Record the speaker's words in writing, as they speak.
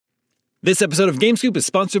This episode of GameScoop is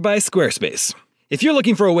sponsored by Squarespace. If you're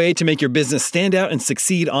looking for a way to make your business stand out and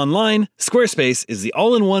succeed online, Squarespace is the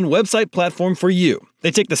all-in-one website platform for you.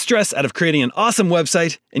 They take the stress out of creating an awesome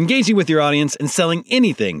website, engaging with your audience, and selling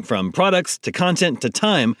anything from products to content to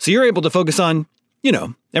time, so you're able to focus on,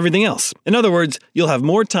 everything else. In other words, you'll have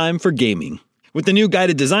more time for gaming. With the new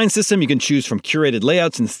guided design system, you can choose from curated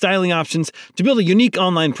layouts and styling options to build a unique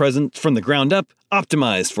online presence from the ground up,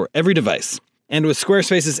 optimized for every device. And with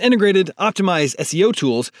Squarespace's integrated, optimized SEO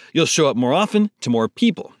tools, you'll show up more often to more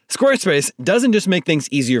people. Squarespace doesn't just make things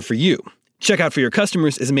easier for you. Checkout for your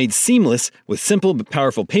customers is made seamless with simple but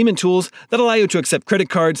powerful payment tools that allow you to accept credit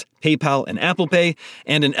cards, PayPal, and Apple Pay,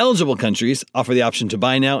 and in eligible countries, offer the option to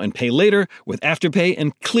buy now and pay later with Afterpay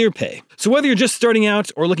and ClearPay. So whether you're just starting out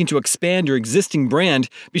or looking to expand your existing brand,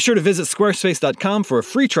 be sure to visit squarespace.com for a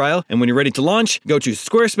free trial, and when you're ready to launch, go to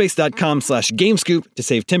squarespace.com/gamescoop to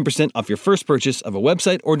save 10% off your first purchase of a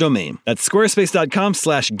website or domain. That's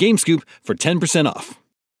squarespace.com/gamescoop for 10% off.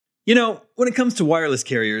 When it comes to wireless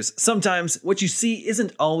carriers, sometimes what you see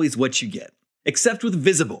isn't always what you get. Except with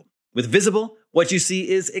Visible. With Visible, what you see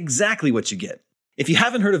is exactly what you get. If you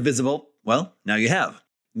haven't heard of Visible, well, now you have.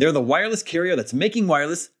 They're the wireless carrier that's making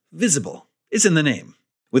wireless visible. It's in the name.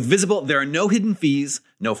 With Visible, there are no hidden fees,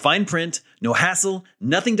 no fine print, no hassle,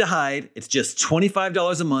 nothing to hide. It's just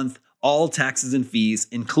 $25 a month, all taxes and fees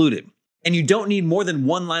included. And you don't need more than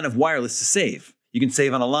one line of wireless to save. You can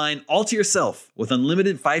save on a line all to yourself with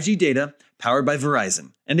unlimited 5G data powered by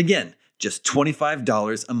Verizon. And again, just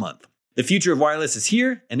 $25 a month. The future of wireless is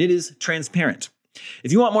here, and it is transparent.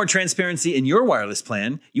 If you want more transparency in your wireless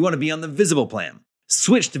plan, you want to be on the Visible plan.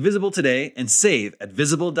 Switch to Visible today and save at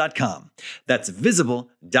Visible.com. That's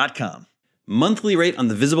Visible.com. Monthly rate on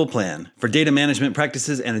the Visible plan. For data management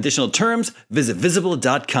practices and additional terms, visit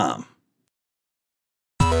Visible.com.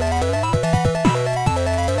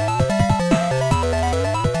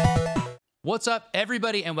 What's up,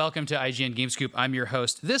 everybody, and welcome to IGN GameScoop. I'm your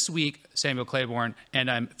host this week, Samuel Claiborne, and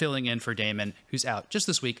I'm filling in for Damon, who's out just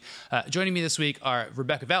this week. Joining me this week are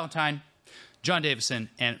Rebecca Valentine, John Davison,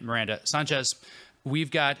 and Miranda Sanchez. We've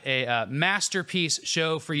got a masterpiece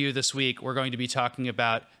show for you this week. We're going to be talking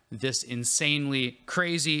about this insanely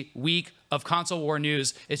crazy week of console war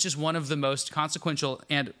news. It's just one of the most consequential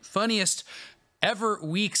and funniest ever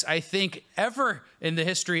weeks, I think, ever in the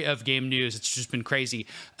history of game news. It's just been crazy.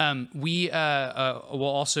 We will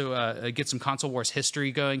also get some console wars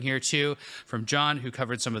history going here too from John, who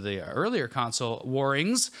covered some of the earlier console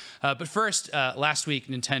warrings. But first, last week,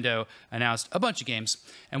 Nintendo announced a bunch of games,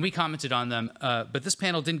 and we commented on them, but this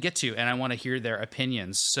panel didn't get to, and I want to hear their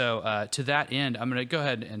opinions. So to that end, I'm going to go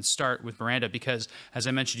ahead and start with Miranda, because as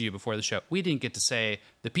I mentioned to you before the show, we didn't get to say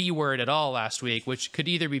the P word at all last week, which could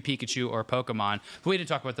either be Pikachu or Pokemon, but we didn't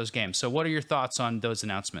talk about those games. So what are your thoughts on those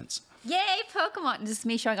announcements? Yay, Pokemon. This is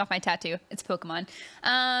me showing off my tattoo. It's Pokemon.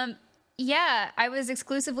 Yeah, I was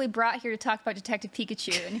exclusively brought here to talk about Detective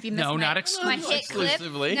Pikachu. And if you missed my hit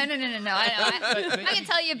exclusively. clip, no. I can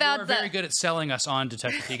tell you about you are very good at selling us on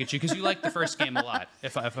Detective Pikachu, because you liked the first game a lot,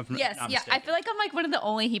 if I'm not mistaken. I feel like I'm like one of the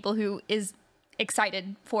only people who is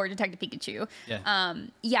excited for Detective Pikachu.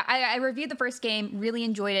 I reviewed the first game, really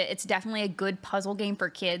enjoyed it. It's definitely a good puzzle game for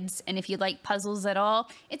kids, and if you like puzzles at all,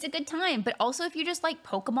 it's a good time. But also, if you just like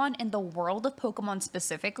Pokemon and the world of Pokemon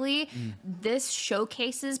specifically, this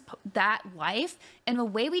showcases that life in a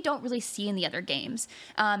way we don't really see in the other games.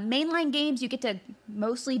 Mainline games, you get to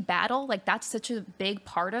mostly battle, like that's such a big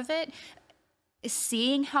part of it.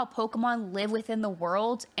 Seeing how Pokemon live within the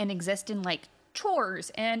world and exist in like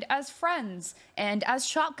chores and as friends and as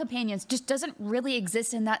shop companions just doesn't really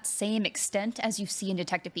exist in that same extent as you see in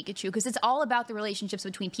Detective Pikachu, because it's all about the relationships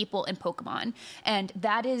between people and Pokemon, and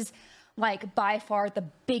that is like by far the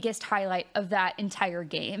biggest highlight of that entire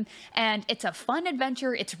game. And it's a fun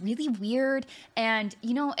adventure. It's really weird, and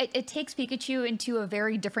it takes Pikachu into a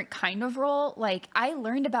very different kind of role. Like, I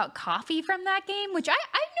learned about coffee from that game, which I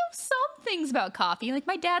know some things about coffee. Like,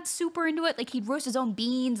 my dad's super into it. Like, he'd roast his own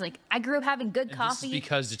beans. Like, I grew up having good coffee. This is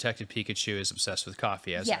because Detective Pikachu is obsessed with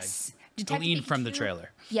coffee, as yes, I gleaned from the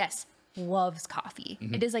trailer. Yes, loves coffee.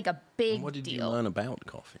 It is like a big deal. What did you learn about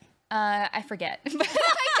coffee? I forget. But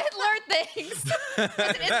I did learn things.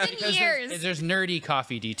 It's been years. There's nerdy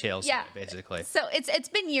coffee details, basically. So it's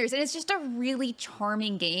been years, and it's just a really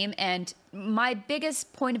charming game. And my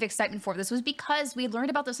biggest point of excitement for this was because we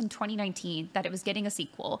learned about this in 2019, that it was getting a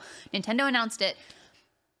sequel. Nintendo announced it.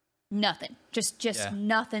 Nothing. Just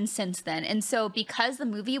nothing since then. And so because the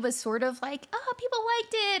movie was sort of like, people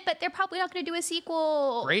liked it, but they're probably not going to do a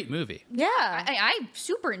sequel. Great movie. Yeah. I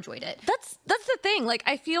super enjoyed it. That's the thing. Like,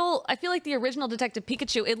 I feel like the original Detective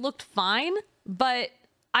Pikachu, it looked fine, but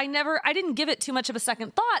I didn't give it too much of a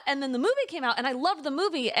second thought. And then the movie came out and I loved the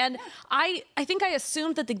movie. And I think I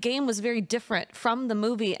assumed that the game was very different from the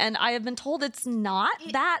movie. And I have been told it's not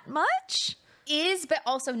that much. Is, but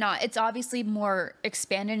also not. It's obviously more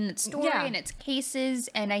expanded in its story and its cases.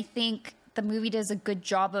 And I think the movie does a good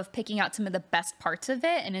job of picking out some of the best parts of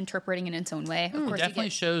it and interpreting it in its own way. Of course, It definitely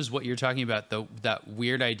shows what you're talking about, that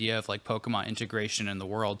weird idea of like Pokemon integration in the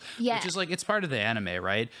world, which is like, it's part of the anime,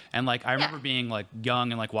 right? And like, I remember being like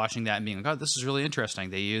young and like watching that and being like, oh, this is really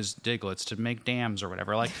interesting. They use Digletts to make dams or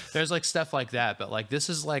whatever. Like there's like stuff like that, but like, this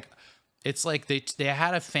is like, it's like they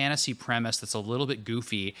had a fantasy premise that's a little bit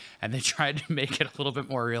goofy and they tried to make it a little bit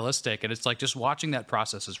more realistic. And it's like, just watching that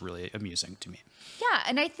process is really amusing to me. Yeah.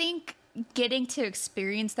 And I think getting to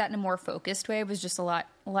experience that in a more focused way was just a lot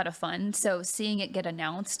of fun. So seeing it get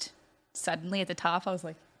announced suddenly at the top, I was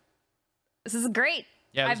like, this is great.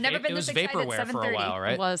 Yeah, I've never been it was this excited vaporware at 7:30. for a while,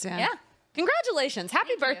 right? It was, yeah. Yeah. Congratulations.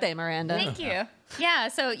 Happy birthday, Miranda. Thank you. Yeah.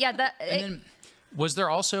 So yeah, And then, was there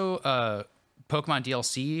also Pokemon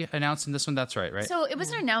DLC announced in this one? That's right? So it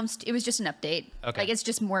wasn't announced. It was just an update. Okay. Like it's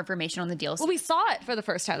just more information on the DLC. Well, we saw it for the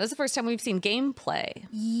first time. This is the first time we've seen gameplay.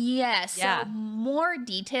 Yes. Yeah. So more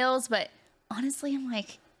details, but honestly, I'm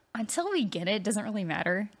like, until we get it, it doesn't really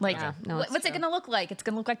matter. Like, no, it's what's it true. going to look like? It's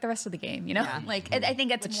going to look like the rest of the game, you know? Like, I think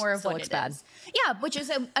that's more of still what looks it bad. is. Yeah, which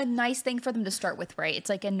is a nice thing for them to start with, right? It's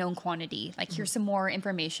like a known quantity. Like, here's some more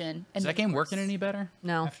information. And Is that game working any better?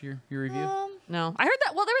 No. After your review? No. I heard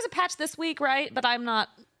that. Well, there was a patch this week, right? But I'm not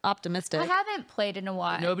optimistic. I haven't played in a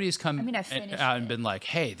while. Nobody's come I finished out and it. been like,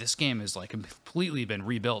 hey, this game has like completely been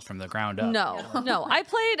rebuilt from the ground up. No. I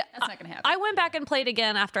played. That's not gonna happen. I went back and played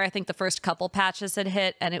again after I think the first couple patches had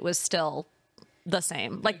hit, and it was still the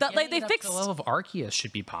same. Like they Getting it up fixed. to the level of Arceus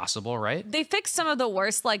should be possible, right? They fixed some of the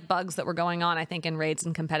worst like bugs that were going on, I think, in raids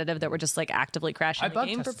and competitive that were just like actively crashing I the bug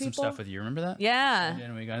game for tested some people. stuff with you. Remember that? Yeah.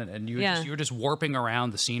 And we got it, and you were, Yeah. you were just warping around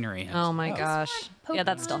the scenery. And Oh my gosh. Yeah,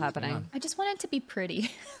 that's still Pokemon. happening. I just want it to be pretty.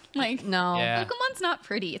 Like, No. Yeah. Pokemon's not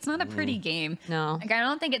pretty. It's not a pretty game. No. Like, I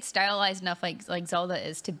don't think it's stylized enough like Zelda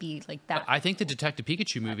is to be like that. I think the Detective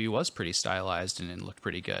Pikachu movie was pretty stylized and it looked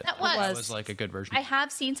pretty good. That was. That was like a good version. I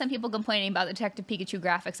have seen some people complaining about the Detective Pikachu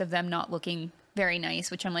graphics of them not looking very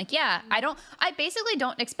nice, which I'm like, yeah, I basically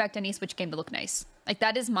don't expect any Switch game to look nice. Like,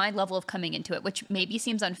 that is my level of coming into it, which maybe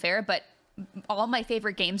seems unfair, but all my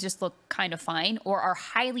favorite games just look kind of fine or are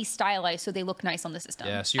highly stylized so they look nice on the system.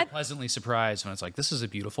 Yeah, so you're pleasantly surprised when it's like, this is a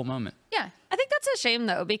beautiful moment. Yeah. I think that's a shame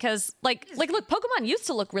though, because like look, Pokemon used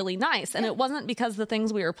to look really nice, and it wasn't because the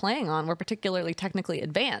things we were playing on were particularly technically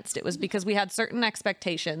advanced. It was because we had certain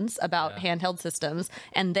expectations about handheld systems,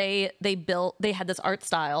 and they had this art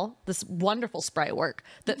style, this wonderful sprite work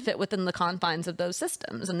that fit within the confines of those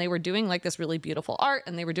systems, and they were doing like this really beautiful art,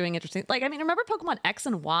 and they were doing interesting. Like, I mean, remember Pokemon X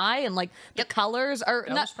and Y, and like the colors are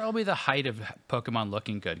That was probably the height of Pokemon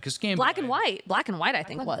looking good because Game Black Boy- and White. Black and White, I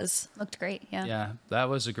think was. Looked great. Yeah. Yeah, that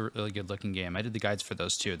was a really good looking game. I did the guides for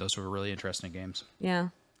those too. Those were really interesting games. Yeah.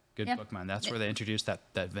 Good Yeah. Pokemon. That's where they introduced that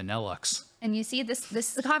Vanillux. And you see,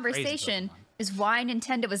 this conversation is why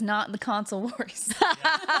Nintendo was not in the console wars.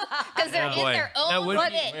 Because they're in boy. their That own would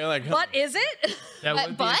orbit. be- You're like, But is it? That would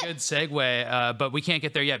be a but- good segue, but we can't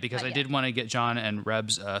get there yet because Not I did yet. want to get John and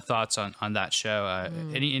Reb's thoughts on that show.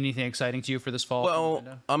 Anything exciting to you for this fall? Well,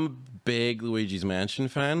 I'm a big Luigi's Mansion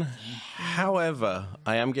fan. However,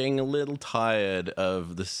 I am getting a little tired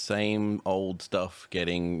of the same old stuff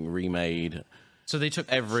getting remade, so they took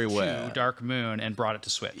everywhere. 2 Dark Moon and brought it to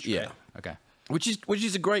Switch. Yeah. Right? Okay. which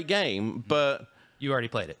is a great game, but You already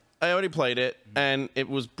played it. I already played it, and it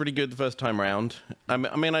was pretty good the first time around.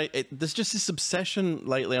 There's just this obsession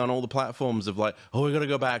lately on all the platforms of like, oh, we got to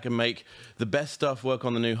go back and make the best stuff work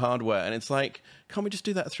on the new hardware, and it's like, can't we just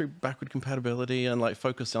do that through backward compatibility and like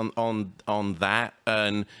focus on that?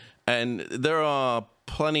 And there are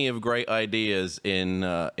plenty of great ideas in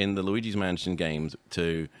the Luigi's Mansion games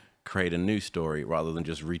to create a new story rather than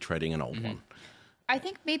just retreading an old one. I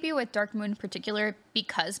think maybe with Dark Moon in particular,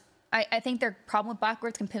 because I think their problem with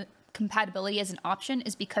backwards compatibility as an option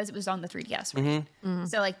is because it was on the 3DS version.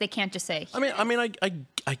 So like they can't just say.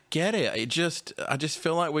 I get it. I just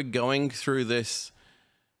feel like we're going through this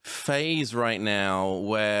phase right now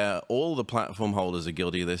where all the platform holders are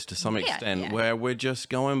guilty of this to some extent, where we're just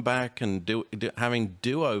going back and having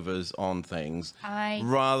do-overs on things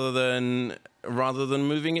rather than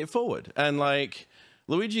moving it forward. And like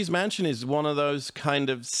Luigi's Mansion is one of those kind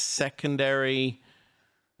of secondary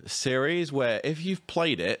series where if you've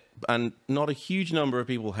played it, and not a huge number of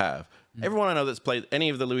people have, everyone I know that's played any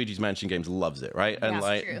of the Luigi's Mansion games loves it, right? And That's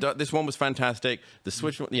like true. this one was fantastic. The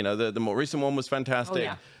Switch, the more recent one was fantastic.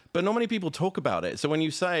 but not many people talk about it. So when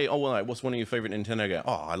you say, oh, well, like, what's one of your favorite Nintendo games?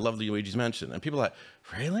 Oh, I love the Luigi's Mansion. And people are like,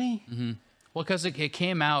 really? Mm-hmm. Well, because it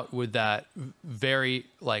came out with that very,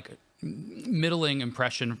 like, middling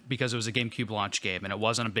impression because it was a GameCube launch game and it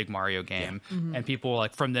wasn't a big Mario game, and people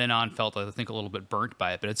like from then on felt I think a little bit burnt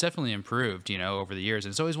by it, but it's definitely improved over the years,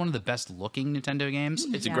 and it's always one of the best looking Nintendo games.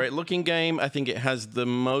 It's a great looking game. I think it has the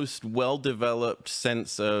most well developed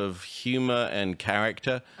sense of humor and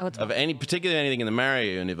character of particularly anything in the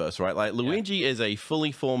Mario universe, right? Like Luigi is a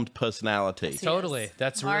fully formed personality. Totally,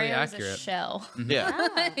 that's really Mario's accurate. A shell.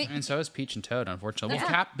 And so is Peach and Toad, unfortunately.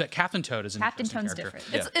 Well, but Captain Toad is an Captain Toad's different.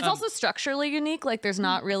 It's also structurally unique. Like there's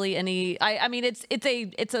not really any. I mean, it's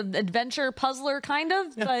an adventure puzzler kind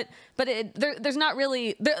of, but there's not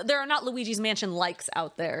really there are not Luigi's Mansion likes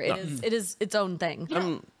out there. It is its own thing.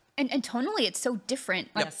 And tonally, it's so different.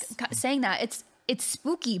 Like saying that it's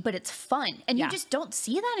spooky, but it's fun, and you just don't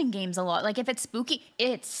see that in games a lot. Like if it's spooky,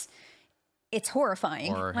 it's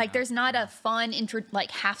horrifying. Like there's not a fun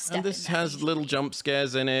half step. And this has little jump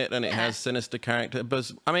scares in it, and it has sinister character.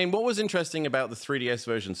 But I mean, what was interesting about the 3DS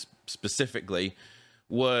version specifically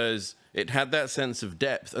was it had that sense of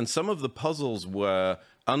depth, and some of the puzzles were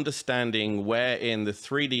understanding where in the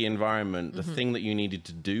 3D environment the thing that you needed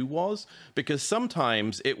to do was, because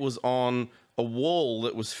sometimes it was on a wall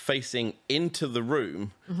that was facing into the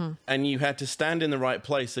room, and you had to stand in the right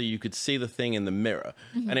place so you could see the thing in the mirror.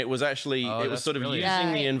 And it was actually it was sort of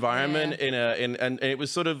using the environment and it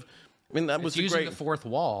was sort of, I mean, that was using the fourth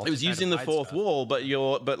wall. It was using the fourth wall,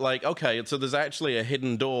 but like, okay, so there's actually a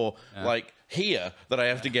hidden door like here that I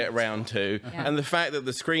have to get around to. And the fact that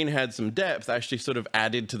the screen had some depth actually sort of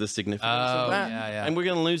added to the significance of that. And we're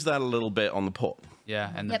going to lose that a little bit on the port.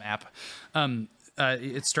 Yeah, and the map.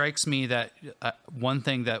 It strikes me that one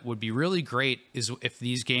thing that would be really great is if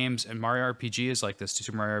these games, and Mario RPG is like this too,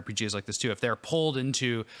 Super Mario RPG is like this too, if they're pulled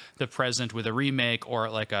into the present with a remake or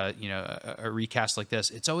like a recast like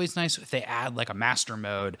this, it's always nice if they add like a master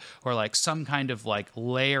mode or like some kind of like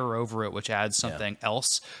layer over it which adds something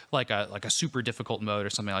else, like a super difficult mode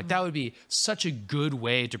or something like that. Would be such a good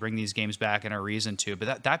way to bring these games back and a reason to,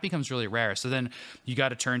 but that becomes really rare. So then you got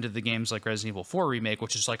to turn to the games like Resident Evil 4 Remake,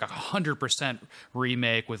 which is like 100%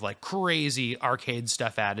 remake with like crazy arcade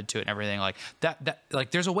stuff added to it and everything like that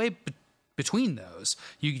like there's a way between those.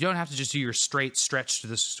 You don't have to just do your straight stretch to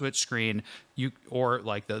the Switch screen or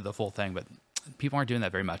like the full thing, but people aren't doing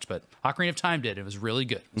that very much. But Ocarina of Time did. It was really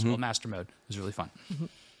good. It was called Master Mode. It was really fun.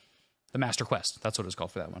 The Master Quest, that's what it's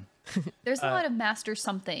called for that one. There's a lot of master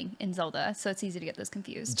something in Zelda, so it's easy to get those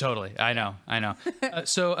confused. Totally, I know.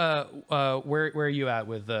 Where are you at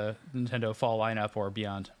with the Nintendo fall lineup or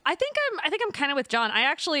beyond? I think I'm kind of with John.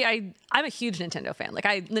 I'm a huge Nintendo fan. Like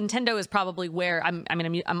Nintendo is probably where I'm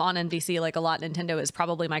on NBC like a lot. Nintendo is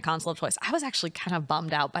probably my console of choice. I was actually kind of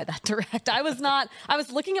bummed out by that Direct. I was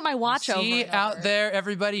looking at my watch out there,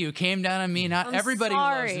 everybody who came down on me. Not everybody who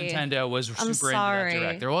loves Nintendo was super into that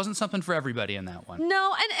Direct. There wasn't something for everybody in that one.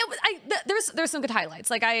 No, and there's some good highlights.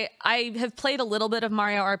 Like I have played a little bit of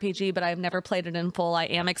Mario RPG, but I've never played it in full. I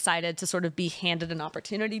am excited to sort of be handed an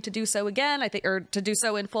opportunity to do so again. Or to do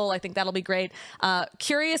so in full. I think that'll be great.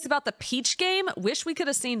 Curious about the Peach game. Wish we could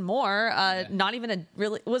have seen more. Not even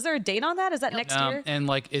was there a date on that? Is that next year? And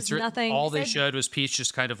like nothing. All they showed was Peach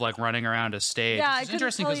just kind of like running around a stage. Yeah, it's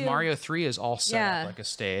interesting because Mario 3 is all set up like a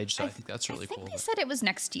stage. So I think that's really cool. They said it was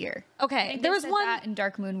next year. Okay, there was one that and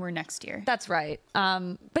Dark Moon were next year. That's right.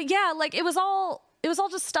 But yeah, like it was all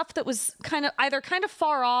just stuff that was either kind of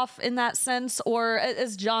far off in that sense, or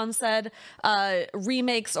as John said,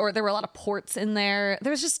 remakes, or there were a lot of ports in there.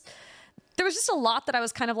 There was just a lot that I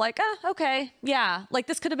was kind of like, okay, yeah, like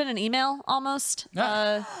this could have been an email almost.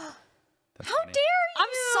 How dare you? I'm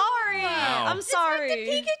sorry. Wow. I'm sorry.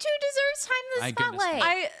 Detective Pikachu deserves time in the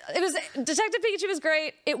spotlight. Detective Pikachu was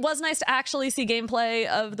great. It was nice to actually see gameplay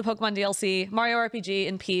of the Pokemon DLC, Mario RPG,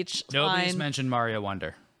 and Peach. Nobody's mentioned Mario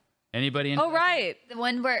Wonder. Anybody? Oh, right. The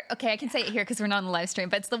one where, I can say it here because we're not on the live stream,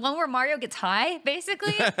 but it's the one where Mario gets high,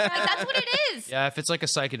 basically. Like, that's what it is. Yeah, if it's like a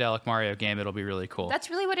psychedelic Mario game, it'll be really cool. That's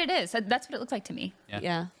really what it is. That's what it looks like to me.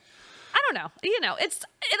 Yeah. I don't know.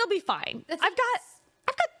 It'll be fine. I've got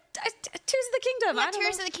Tears of the Kingdom. Yeah,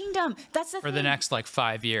 Tears of the Kingdom. That's the thing. For the next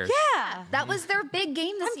 5 years. Yeah, that was their big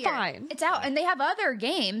game this year. Fine. It's out, and they have other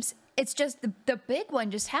games. It's just the big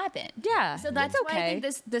one just happened. Yeah, so that's why I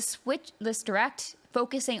think this Direct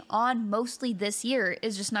focusing on mostly this year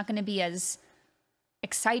is just not going to be as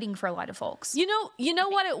exciting for a lot of folks. You know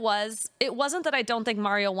what it was? It wasn't that I don't think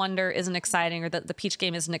Mario Wonder isn't exciting or that the Peach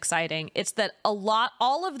game isn't exciting. It's that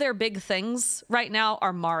all of their big things right now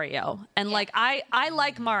are Mario. And like, I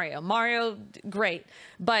like Mario. Mario, great.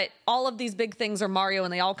 But all of these big things are Mario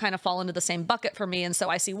and they all kind of fall into the same bucket for me. And so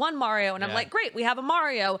I see one Mario and I'm like, great, we have a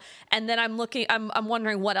Mario. And then I'm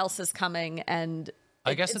wondering what else is coming. And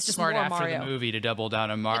I guess it's smart after Mario. The movie to double down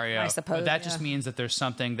on Mario. I suppose. But that just means that there's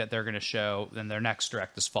something that they're going to show in their next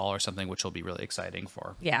direct this fall or something, which will be really exciting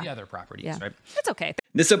for the other properties, right? It's okay.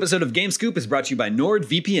 This episode of Game Scoop is brought to you by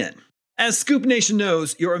NordVPN. As Scoop Nation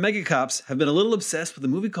knows, your Omega Cops have been a little obsessed with a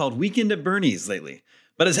movie called Weekend at Bernie's lately.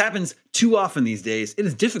 But as happens too often these days, it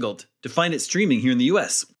is difficult to find it streaming here in the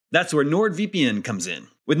US. That's where NordVPN comes in.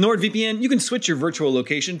 With NordVPN, you can switch your virtual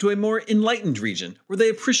location to a more enlightened region where they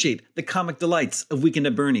appreciate the comic delights of Weekend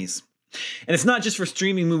at Bernie's. And it's not just for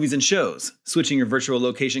streaming movies and shows. Switching your virtual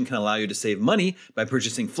location can allow you to save money by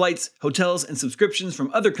purchasing flights, hotels, and subscriptions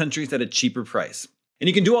from other countries at a cheaper price. And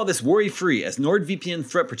you can do all this worry-free as NordVPN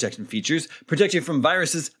threat protection features protect you from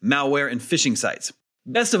viruses, malware, and phishing sites.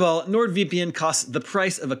 Best of all, NordVPN costs the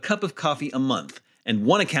price of a cup of coffee a month, and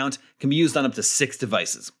one account can be used on up to 6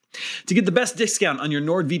 devices. To get the best discount on your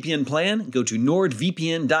NordVPN plan, go to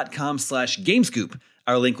nordvpn.com/gamescoop.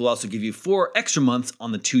 Our link will also give you 4 extra months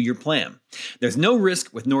on the 2-year plan. There's no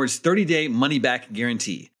risk with Nord's 30-day money-back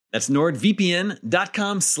guarantee. That's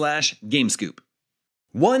nordvpn.com/gamescoop.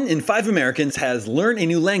 1 in 5 Americans has learn a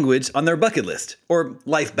new language on their bucket list, or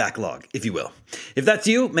life backlog, if you will. If that's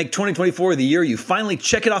you, make 2024 the year you finally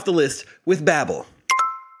check it off the list with Babbel.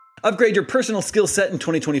 Upgrade your personal skill set in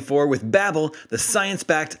 2024 with Babbel, the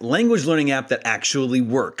science-backed language learning app that actually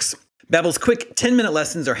works. Babbel's quick 10-minute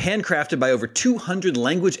lessons are handcrafted by over 200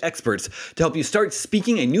 language experts to help you start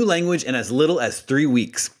speaking a new language in as little as 3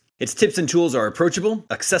 weeks. Its tips and tools are approachable,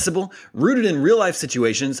 accessible, rooted in real-life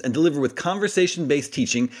situations, and deliver with conversation-based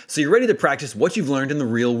teaching so you're ready to practice what you've learned in the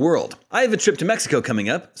real world. I have a trip to Mexico coming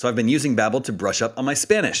up, so I've been using Babbel to brush up on my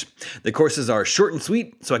Spanish. The courses are short and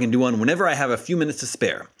sweet, so I can do one whenever I have a few minutes to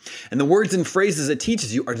spare. And the words and phrases it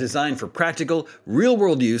teaches you are designed for practical,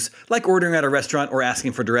 real-world use, like ordering at a restaurant or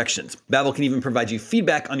asking for directions. Babbel can even provide you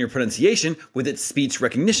feedback on your pronunciation with its speech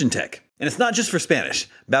recognition tech. And it's not just for Spanish.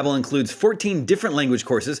 Babbel includes 14 different language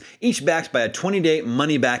courses, each backed by a 20-day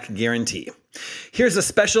money-back guarantee. Here's a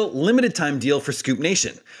special limited-time deal for Scoop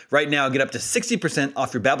Nation. Right now, get up to 60%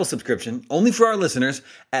 off your Babbel subscription, only for our listeners,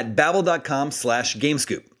 at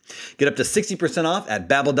babbel.com/gamescoop. Get up to 60% off at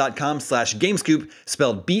babbel.com/gamescoop,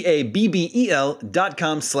 spelled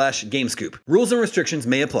BABBEL.com/gamescoop. Rules and restrictions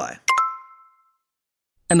may apply.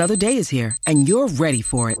 Another day is here, and you're ready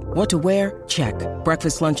for it. What to wear? Check.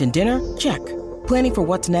 Breakfast, lunch, and dinner? Check. Planning for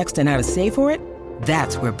what's next and how to save for it?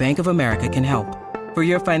 That's where Bank of America can help. For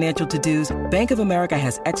your financial to-dos, Bank of America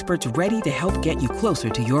has experts ready to help get you closer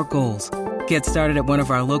to your goals. Get started at one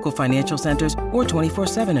of our local financial centers or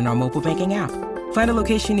 24/7 in our mobile banking app. Find a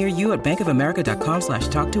location near you at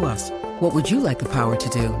bankofamerica.com/talktous. What would you like the power to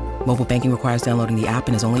do? Mobile banking requires downloading the app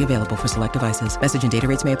and is only available for select devices. Message and data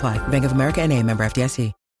rates may apply. Bank of America NA, member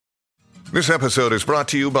FDIC. This episode is brought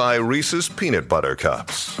to you by Reese's Peanut Butter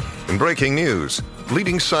Cups. In breaking news,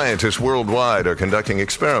 leading scientists worldwide are conducting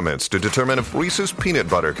experiments to determine if Reese's Peanut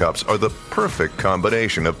Butter Cups are the perfect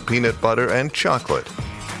combination of peanut butter and chocolate.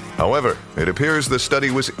 However, it appears the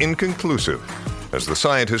study was inconclusive, as the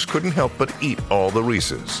scientists couldn't help but eat all the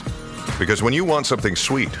Reese's. Because when you want something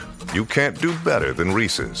sweet, you can't do better than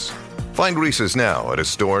Reese's. Find Reese's now at a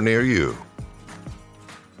store near you.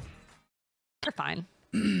 They're fine.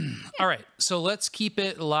 All right, so let's keep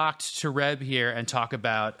it locked to Reb here and talk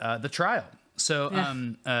about the trial. So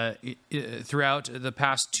throughout the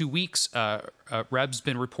past 2 weeks, Reb's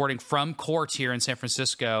been reporting from court here in San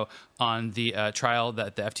Francisco on the trial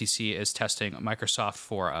that the FTC is testing Microsoft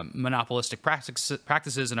for monopolistic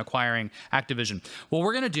practices in acquiring Activision. What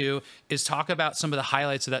we're going to do is talk about some of the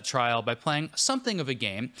highlights of that trial by playing something of a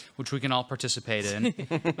game, which we can all participate in.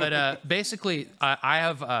 But basically, I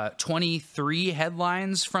have 23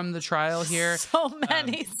 headlines from the trial here. So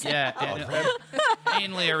many.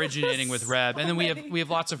 Mainly originating with Reb. And then we have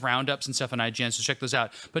lots of roundups and stuff on IGN, so check those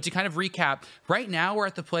out. But to kind of recap, right now we're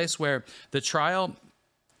at the place where the trial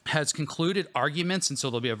has concluded arguments, and so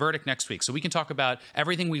there'll be a verdict next week. So we can talk about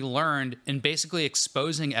everything we learned in basically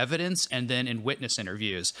exposing evidence and then in witness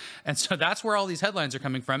interviews. And so that's where all these headlines are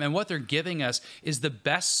coming from. And what they're giving us is the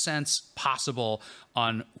best sense possible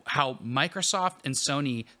on how Microsoft and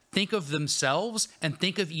Sony think of themselves and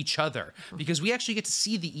think of each other, because we actually get to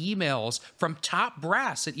see the emails from top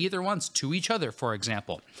brass at either ones to each other, for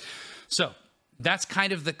example. So that's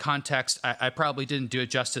kind of the context. I probably didn't do it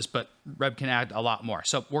justice, but Reb can add a lot more.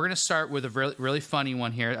 So we're going to start with a really, really funny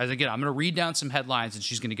one here. As again, I'm going to read down some headlines, and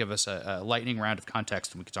she's going to give us a lightning round of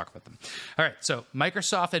context, and we can talk about them. All right. So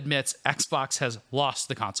Microsoft admits Xbox has lost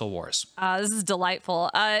the console wars. This is delightful.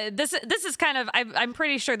 This is kind of. I'm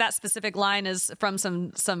pretty sure that specific line is from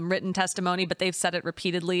some written testimony, but they've said it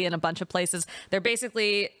repeatedly in a bunch of places. They're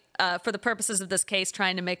basically, for the purposes of this case,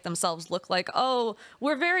 trying to make themselves look like, oh,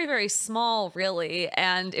 we're very, very small, really.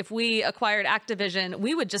 And if we acquired Activision,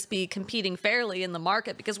 we would just be competing fairly in the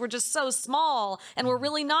market because we're just so small and we're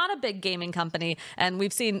really not a big gaming company. And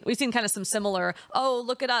we've seen kind of some similar, oh,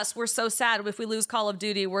 look at us, we're so sad. If we lose Call of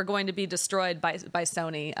Duty, we're going to be destroyed by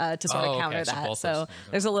Sony to sort of counter that. So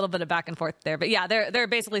there's a little bit of back and forth there. But yeah, they're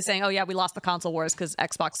basically saying, oh yeah, we lost the console wars because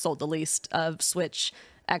Xbox sold the least of Switch,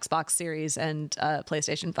 Xbox Series, and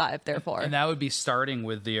PlayStation 5, therefore. And that would be starting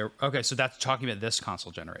with okay, so that's talking about this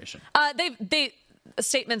console generation. They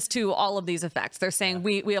statements to all of these effects. They're saying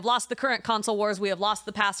we have lost the current console wars, we have lost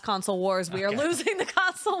the past console wars, we are losing the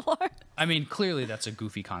console war. I mean, clearly that's a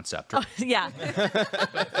goofy concept. Yeah.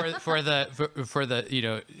 But for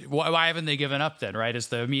the why haven't they given up then, right? Is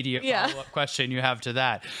the immediate follow-up question you have to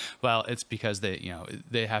that. Well, it's because they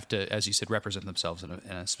have to, as you said, represent themselves in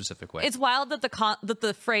a specific way. It's wild that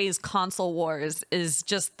the phrase console wars is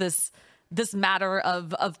just this matter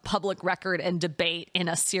of public record and debate in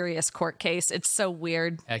a serious court case. It's so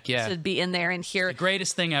weird to be in there and hear the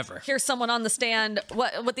greatest thing ever. Hear someone on the stand,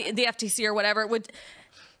 what the FTC or whatever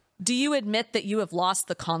do you admit that you have lost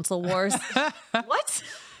the console wars? What?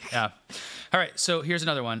 Yeah. All right. So here's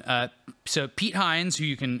another one. So Pete Hines, who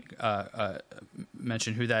you can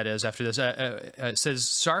mention who that is after this, says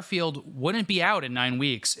Starfield wouldn't be out in 9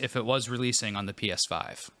 weeks if it was releasing on the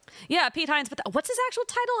PS5. Yeah, Pete Hines. But what's his actual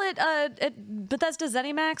title at Bethesda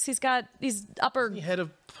ZeniMax? He's upper. Is he head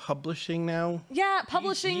of publishing now? Yeah,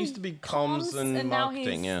 publishing. He used to be comms and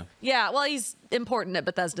marketing. Yeah, well, he's important at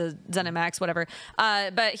Bethesda ZeniMax, whatever.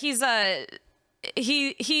 But he's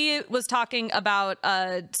he was talking about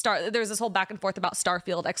there was this whole back and forth about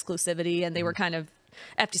Starfield exclusivity, and they were kind of,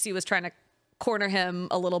 FTC was trying to corner him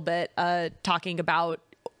a little bit, talking about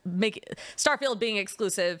Starfield being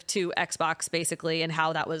exclusive to Xbox, basically, and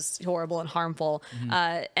how that was horrible and harmful.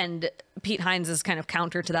 And Pete Hines' kind of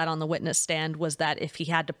counter to that on the witness stand was that if he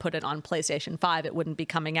had to put it on PlayStation 5, it wouldn't be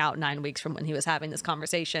coming out 9 weeks from when he was having this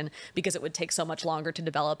conversation because it would take so much longer to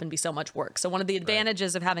develop and be so much work. So one of the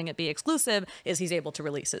advantages of having it be exclusive is he's able to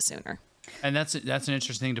release it sooner. And that's an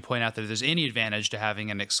interesting thing to point out, that if there's any advantage to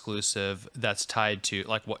having an exclusive that's tied to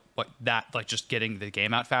just getting the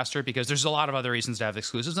game out faster, because there's a lot of other reasons to have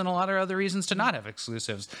exclusives and a lot of other reasons to not have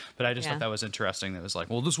exclusives. But I just thought that was interesting. That was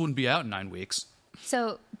like, well, this wouldn't be out in 9 weeks.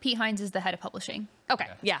 So Pete Hines is the head of publishing. Okay.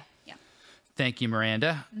 Yeah. Thank you,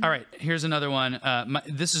 Miranda. All right, here's another one.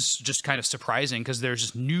 This is just kind of surprising because there's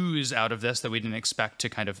just news out of this that we didn't expect to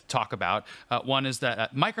kind of talk about. One is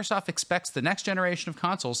that Microsoft expects the next generation of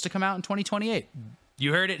consoles to come out in 2028.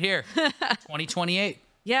 You heard it here, 2028.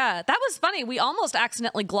 Yeah, that was funny. We almost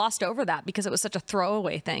accidentally glossed over that because it was such a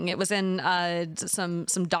throwaway thing. It was in some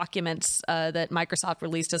documents that Microsoft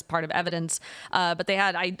released as part of evidence. But they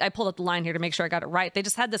had, I pulled up the line here to make sure I got it right. They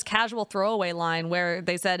just had this casual throwaway line where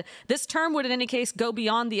they said, this term would in any case go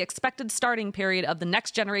beyond the expected starting period of the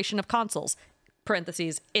next generation of consoles,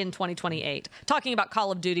 parentheses, in 2028. Talking about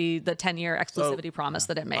Call of Duty, the 10-year exclusivity promise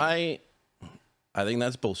that it made. I think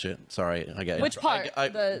that's bullshit. Sorry, I get it. Which part?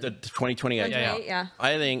 The 2028. Yeah.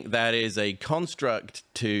 I think that is a construct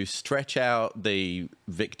to stretch out the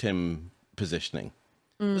victim positioning.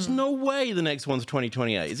 There's no way the next one's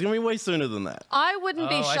 2028. It's going to be way sooner than that. I wouldn't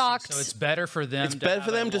be shocked. So it's better for them. It's better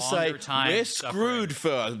for them to say, we're screwed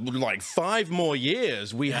for like 5 more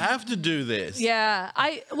years. We have to do this. Yeah.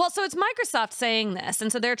 So it's Microsoft saying this.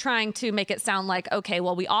 And so they're trying to make it sound like, okay,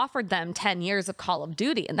 well, we offered them 10 years of Call of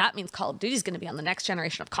Duty. And that means Call of Duty is going to be on the next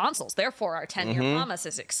generation of consoles. Therefore, our 10-year promise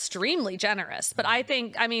is extremely generous. But I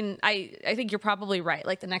think you're probably right.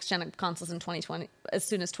 Like the next gen of consoles in 2020, as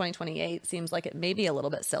soon as 2028 seems like it may be a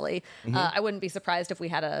little bit silly. I wouldn't be surprised if we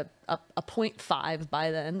had a 0.5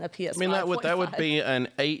 by then, a PS5. I mean, that would be an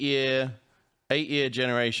 8-year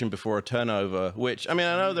generation before a turnover, which, I mean,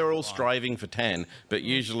 I know they're all striving for 10, but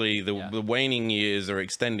usually the waning years are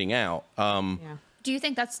extending out. Do you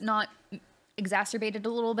think that's not exacerbated a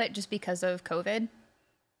little bit just because of COVID?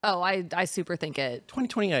 Oh, I super think it.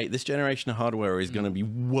 2028, this generation of hardware is going to be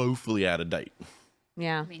woefully out of date.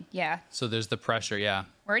 Yeah. I mean, yeah. So there's the pressure, We're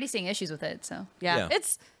already seeing issues with it, so. Yeah.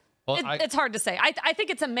 It's hard to say. I think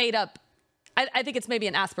it's a made up I think it's maybe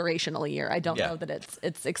an aspirational year. I don't know that it's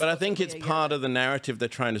but I think it's part of the narrative they're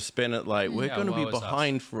trying to spin it like we're going to be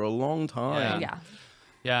behind for a long time.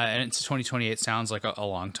 Yeah, and it's 2028 sounds like a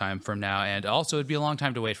long time from now, and also it'd be a long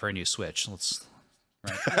time to wait for a new Switch.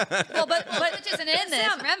 Right. Well, but Switch isn't in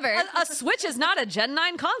this. Remember, a Switch is not a Gen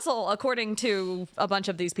 9 console, according to a bunch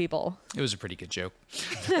of these people. It was a pretty good joke.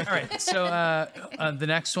 All right, so the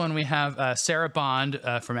next one we have Sarah Bond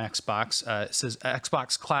from Xbox says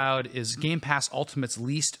Xbox Cloud is Game Pass Ultimate's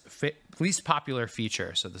least popular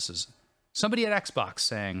feature. So this is somebody at Xbox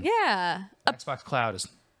saying, Xbox Cloud is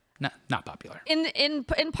not popular. In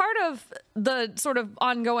part of the sort of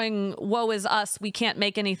ongoing "woe is us, we can't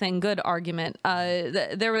make anything good" argument,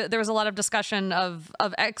 there was a lot of discussion of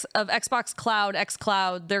Xbox Cloud,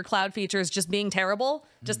 xCloud, their cloud features just being terrible.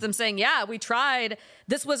 Just them saying, "Yeah, we tried.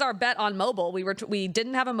 This was our bet on mobile. We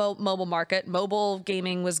didn't have a mobile market. Mobile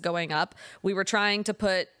gaming was going up. We were trying to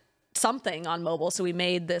put something on mobile, so we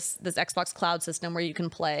made this Xbox Cloud system where you can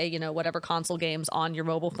play, whatever console games on your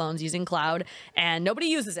mobile phones using cloud, and nobody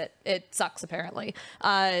uses it. It sucks, apparently."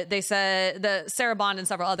 They said Sarah Bond and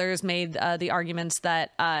several others made the arguments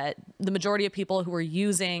that the majority of people who are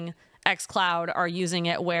using xCloud are using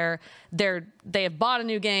it where they have bought a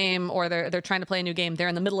new game or they're trying to play a new game. They're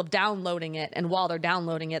in the middle of downloading it, and while they're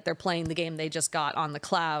downloading it, they're playing the game they just got on the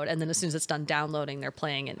cloud, and then as soon as it's done downloading, they're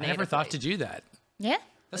playing it natively. I never thought to do that. Yeah.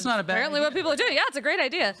 That's not a bad Apparently idea. what people are doing. Yeah, it's a great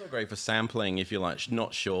idea. It's also great for sampling if you're like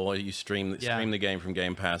not sure. You stream the game from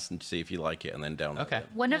Game Pass and see if you like it and then download it.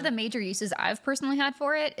 One of the major uses I've personally had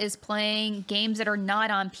for it is playing games that are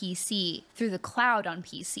not on PC through the cloud on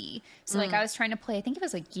PC. So like I was trying to play, I think it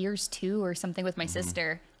was like Gears 2 or something with my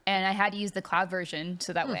sister, and I had to use the cloud version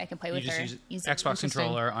so that way I can play with her. Use Xbox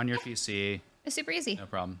controller on your PC. It's super easy. No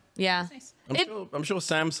problem. Yeah. Nice. I'm sure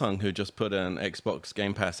Samsung, who just put an Xbox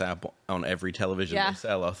Game Pass app on every television they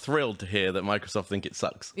sell, are thrilled to hear that Microsoft think it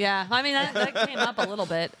sucks. Yeah, I mean, that came up a little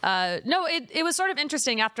bit. No, it was sort of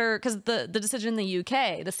interesting because the decision in the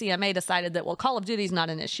UK, the CMA decided that, well, Call of Duty is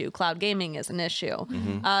not an issue. Cloud gaming is an issue.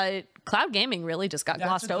 Cloud gaming really just got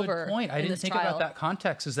glossed over. That's a good point. I didn't think about that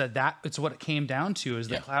context, is that it's what it came down to, is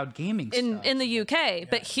the cloud gaming stuff. In the UK.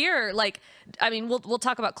 But here, we'll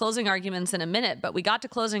talk about closing arguments in a minute, but we got to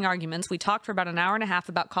closing arguments. We talked for about an hour and a half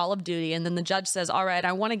about Call of Duty, and then the judge says, all right,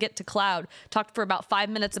 I want to get to cloud. Talked for about 5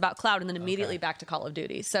 minutes about cloud, and then immediately back to Call of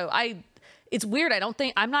Duty. So it's weird. I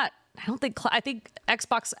think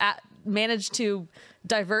Xbox managed to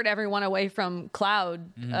divert everyone away from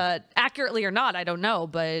cloud, accurately or not, I don't know,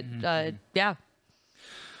 but yeah.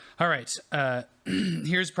 All right.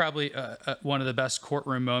 Here's probably one of the best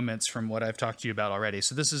courtroom moments from what I've talked to you about already.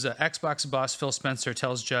 So this is Xbox boss Phil Spencer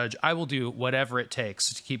tells judge, "I will do whatever it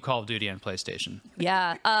takes to keep Call of Duty on PlayStation."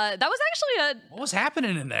 Yeah, that was actually what was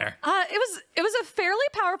happening in there? It was a fairly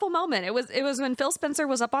powerful moment. It was when Phil Spencer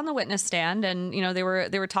was up on the witness stand, and they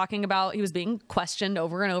were talking about, he was being questioned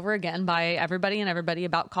over and over again by everybody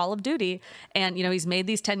about Call of Duty, and he's made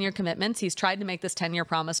these 10-year commitments. He's tried to make this 10-year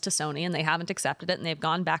promise to Sony, and they haven't accepted it, and they've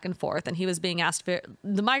gone back and forth. And he was being asked. The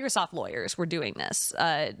Microsoft lawyers were doing this.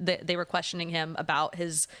 They were questioning him about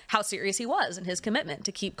how serious he was and his commitment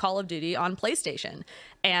to keep Call of Duty on PlayStation,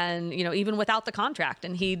 and even without the contract.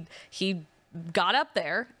 And he got up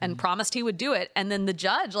there and promised he would do it, and then the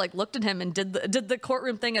judge looked at him and did the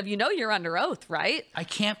courtroom thing of you're under oath, right? I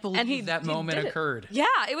can't believe that moment occurred. Yeah,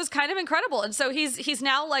 it was kind of incredible. And so he's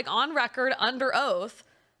now on record under oath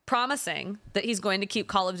promising that he's going to keep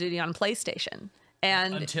Call of Duty on PlayStation.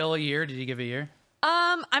 And until a year? Did he give a year?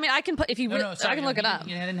 I mean, I can put, if you, I can look it up.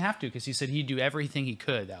 He didn't have to, because he said he'd do everything he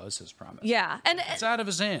could. That was his promise. Yeah, and it's out of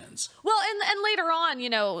his hands. Well, and later on,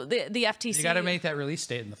 the FTC. You got to make that release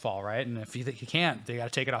date in the fall, right? And if you can't, they got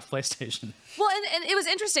to take it off PlayStation. Well, and it was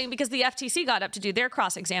interesting because the FTC got up to do their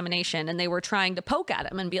cross-examination, and they were trying to poke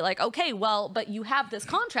at him and be like, okay, well, but you have this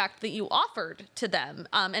contract that you offered to them,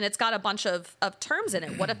 and it's got a bunch of terms in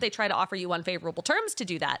it. What if they try to offer you unfavorable terms to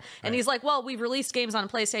do that? And he's like, well, we've released games on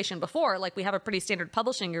PlayStation before. We have a pretty standard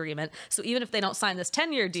publishing agreement. So even if they don't sign this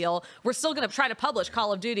 10-year deal, we're still going to try to publish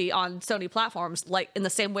Call of Duty on Sony platforms, in the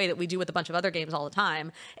same way that we do with a bunch of other games all the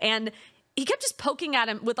time. And he kept just poking at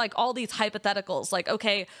him with all these hypotheticals,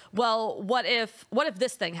 okay, well, what if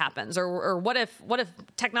this thing happens, or what if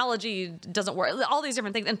technology doesn't work, all these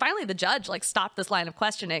different things. And finally the judge stopped this line of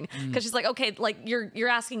questioning, because she's like, okay, you're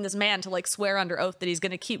asking this man to swear under oath that he's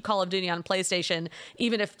going to keep Call of Duty on PlayStation,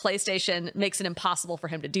 even if PlayStation makes it impossible for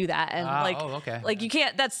him to do that. And you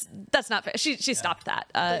can't, that's not fair. She stopped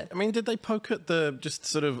that. Did they poke at the just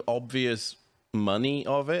sort of obvious money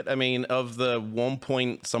of it? I mean, of the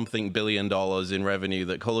 1-point-something billion in revenue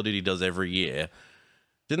that Call of Duty does every year,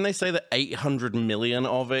 didn't they say that 800 million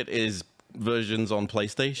of it is versions on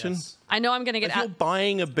PlayStation? Yes. I know I'm going to get If you're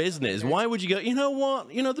buying a business, why would you go, you know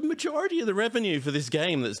what? You know, the majority of the revenue for this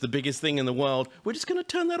game that's the biggest thing in the world, we're just going to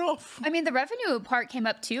turn that off. I mean, the revenue part came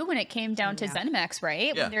up too when it came down to ZeniMax,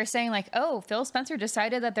 right? Yeah. When they were saying like, oh, Phil Spencer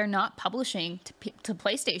decided that they're not publishing to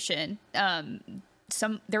PlayStation.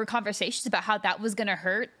 There were conversations about how that was going to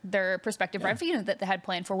hurt their prospective revenue that they had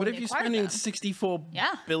planned for when But if they you're acquired spending them.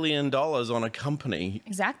 $64 billion on a company,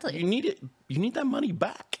 Exactly. you need it. You need that money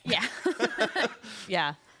back. Yeah.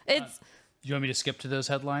 Yeah. It's Do you want me to skip to those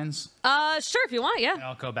headlines? sure if you want, yeah. And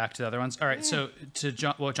I'll go back to the other ones. All right. So to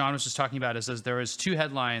John, what John was just talking about is there was 2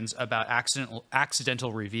 headlines about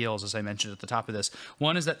accidental reveals, as I mentioned at the top of this.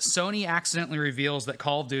 One is that Sony accidentally reveals that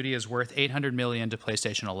Call of Duty is worth $800 million to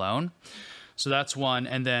PlayStation alone. So that's one.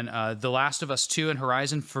 And then The Last of Us 2 and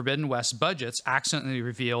Horizon Forbidden West budgets accidentally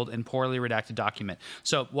revealed in poorly redacted document.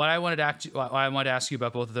 So what I wanted to ask you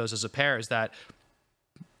about both of those as a pair is that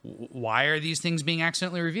why are these things being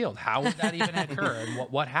accidentally revealed? How would that even occur? And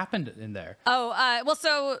what happened in there? Well,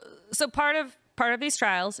 so part of these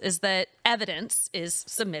trials is that evidence is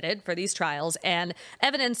submitted for these trials, and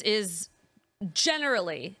evidence is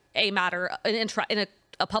generally a matter in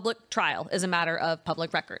a public trial is a matter of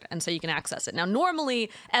public record, and so you can access it. Now,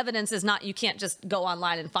 normally, evidence is not, you can't just go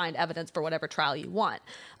online and find evidence for whatever trial you want,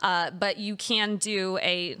 but you can do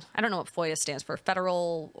I don't know what FOIA stands for,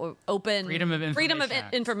 Federal or Open... Freedom of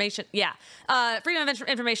Information. Yeah. Freedom of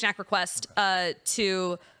Information Act request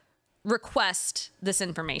to request this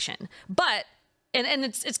information. But, and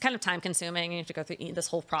it's kind of time consuming, you have to go through this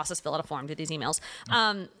whole process, fill out a form, do these emails.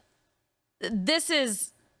 This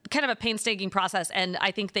is kind of a painstaking process, and I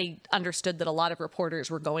think they understood that a lot of reporters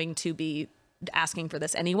were going to be asking for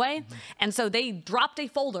this anyway, and so they dropped a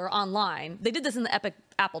folder online. They did this in the Epic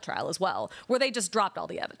Apple trial as well, where they just dropped all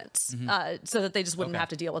the evidence so that they just wouldn't have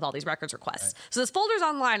to deal with all these records requests. Right. So this folder's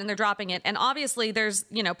online and they're dropping it, and obviously there's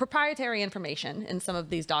proprietary information in some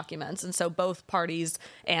of these documents, and so both parties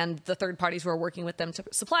and the third parties who are working with them to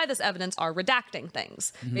supply this evidence are redacting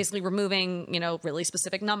things, basically removing really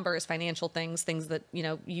specific numbers, financial things that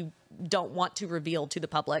you don't want to reveal to the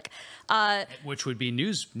public, which would be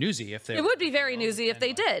newsy if they. It would be very newsy if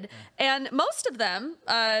they did, and most of them,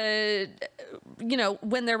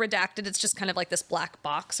 when they're redacted, it's just kind of like this black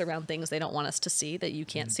box around things they don't want us to see that you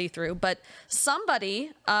can't see through. But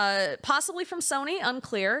somebody, possibly from Sony,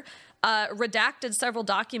 unclear, redacted several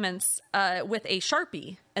documents with a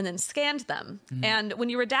Sharpie and then scanned them. And when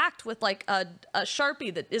you redact with like a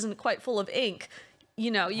Sharpie that isn't quite full of ink,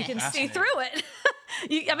 you can see through it.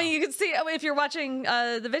 You can see, if you're watching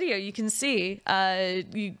the video, you can see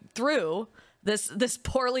through this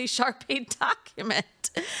poorly Sharpied document.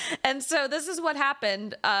 And so this is what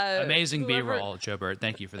happened. Amazing B-roll, Joe Burt.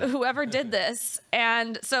 Thank you for that. Whoever did this.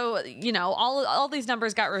 And so, all these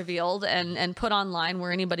numbers got revealed and put online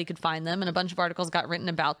where anybody could find them, and a bunch of articles got written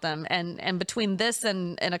about them. And between this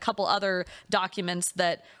and a couple other documents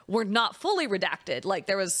that were not fully redacted, like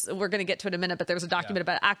we're going to get to it in a minute, but there was a document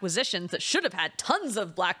about acquisitions that should have had tons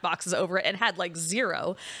of black boxes over it and had like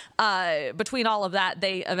 0. Between all of that,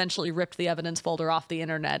 they eventually ripped the evidence folder off the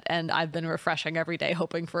internet, and I've been refreshing every day,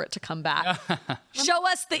 hoping for it to come back. Show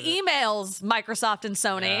us the emails, Microsoft and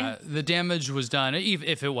Sony. The damage was done,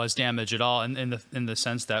 if it was damage at all, in the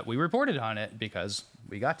sense that we reported on it because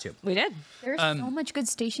we got to. We did. There's so much good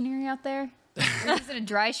stationery out there. We're using a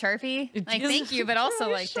dry Sharpie. Like, thank you, but also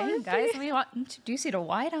like, dang, guys, let me introduce you to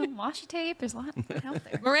white on washi tape. There's a lot out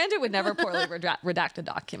there. Miranda would never poorly redact a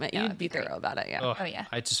document. You'd be thorough about it, yeah. Oh yeah.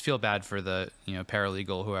 I just feel bad for the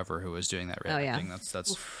paralegal, whoever who was doing that redacting.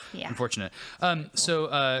 That's unfortunate.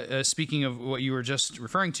 So speaking of what you were just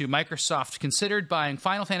referring to, Microsoft considered buying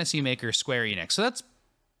Final Fantasy maker Square Enix. So that's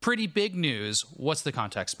pretty big news. What's the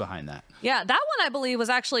context behind that? Yeah, that one I believe was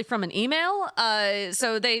actually from an email.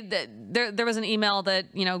 So there was an email that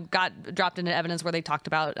got dropped into evidence where they talked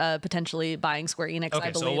about potentially buying Square Enix. Okay,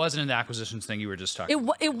 I believe. So it wasn't an acquisitions thing you were just talking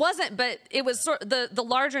about. It wasn't, but it was sort of the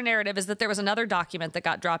larger narrative is that there was another document that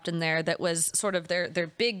got dropped in there that was sort of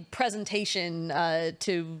their big presentation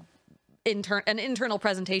to. An internal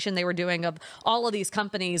presentation they were doing of all of these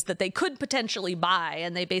companies that they could potentially buy,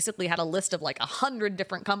 and they basically had a list of like 100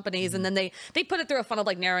 different companies, and then they put it through a funnel,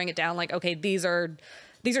 like narrowing it down, like, okay, these are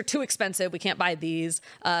too expensive, we can't buy these.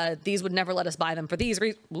 These would never let us buy them for these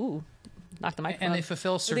reasons. Ooh. Knock the microphone. And they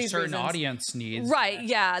fulfill certain audience needs. Right,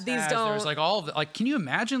 yeah. These don't. There's like all of the, like, can you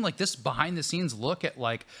imagine like this behind the scenes look at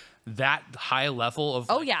like that high level of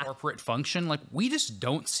corporate function? Like, we just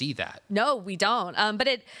don't see that. No, we don't.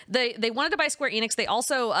 But they wanted to buy Square Enix. They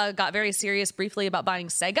also got very serious briefly about buying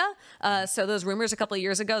Sega. So those rumors a couple of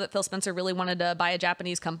years ago that Phil Spencer really wanted to buy a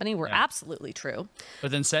Japanese company were absolutely true. But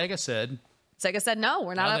then Sega said, Sega said, no,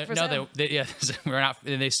 we're not up for sale. We're not.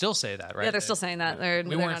 And they still say that, right? Yeah, they're still saying that.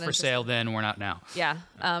 We weren't for sale then, we're not now. Yeah.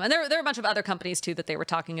 And there are a bunch of other companies, too, that they were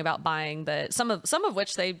talking about buying, that some of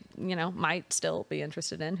which they, might still be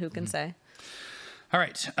interested in. Who can say? All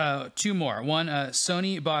right, 2 more. One,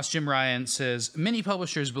 Sony boss Jim Ryan says, many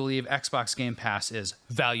publishers believe Xbox Game Pass is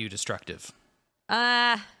value destructive.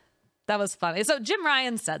 That was funny. So Jim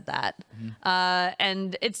Ryan said that.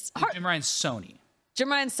 And it's hard. Jim Ryan's Sony. Jim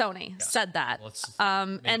Ryan Sony said that. Let's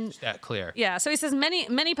make that clear. Yeah, so he says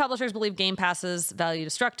many publishers believe Game Pass is value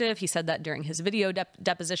destructive. He said that during his video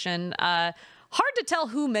deposition. Hard to tell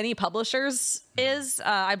who many publishers is.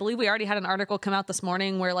 I believe we already had an article come out this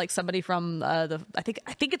morning where like somebody from I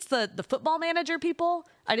think it's the Football Manager people.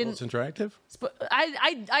 I didn't. Sports Interactive.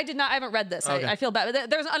 I did not. I haven't read this. Okay. I feel bad.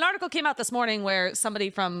 There's an article came out this morning where somebody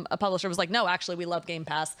from a publisher was like, no, actually, we love Game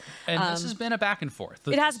Pass. And this has been a back and forth.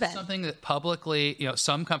 It has been something that publicly,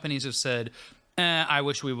 some companies have said, I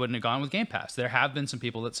wish we wouldn't have gone with Game Pass. There have been some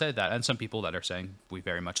people that say that, and some people that are saying we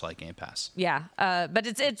very much like Game Pass. Yeah, but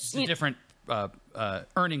it's a different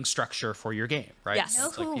earning structure for your game, right? Yes. You know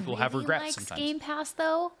it's like who people really have regrets likes sometimes. Game Pass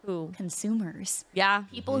though? Who? Consumers. Yeah.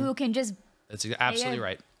 People who can just That's absolutely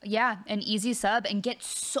right. Yeah, an easy sub and get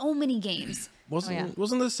so many games. Wasn't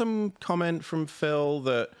there some comment from Phil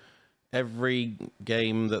that every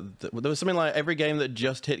game that there was something like every game that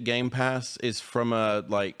just hit Game Pass is from a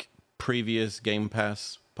previous Game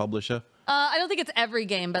Pass publisher? I don't think it's every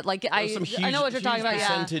game, but I know what you're talking about.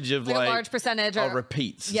 Percentage of a large percentage are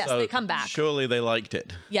repeats. Yes, so they come back. Surely they liked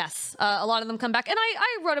it. Yes, a lot of them come back, and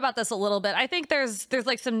I wrote about this a little bit. I think there's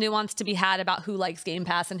some nuance to be had about who likes Game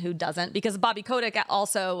Pass and who doesn't, because Bobby Kotick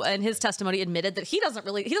also in his testimony admitted that he doesn't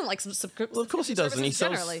like subscriptions. Well, of course he doesn't. He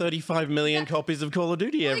sells 35 million copies of Call of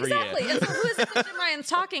Duty every year. Exactly. And so who is it that Jim Ryan's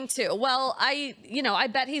talking to? Well, I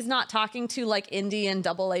bet he's not talking to indie and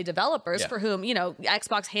AA developers for whom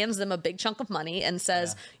Xbox hands them a big chunk of money and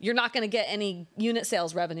says, you're not going to get any unit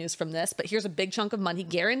sales revenues from this, but here's a big chunk of money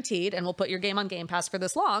guaranteed, and we'll put your game on Game Pass for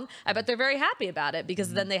this long. I bet they're very happy about it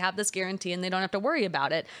because then they have this guarantee and they don't have to worry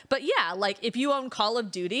about it. But yeah, if you own Call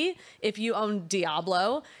of Duty, if you own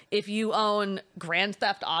Diablo, if you own Grand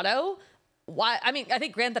Theft Auto, why? I mean, I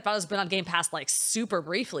think Grand Theft Auto's been on Game Pass super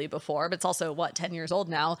briefly before, but it's also 10 years old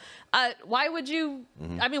now. Why would you?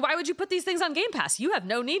 I mean, why would you put these things on Game Pass? You have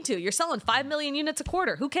no need to. You're selling 5 million units a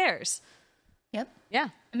quarter. Who cares? Yep. Yeah.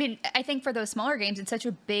 I mean, I think for those smaller games, it's such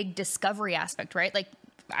a big discovery aspect, right?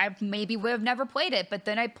 I maybe would have never played it, but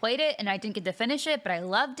then I played it and I didn't get to finish it, but I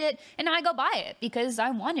loved it, and now I go buy it because I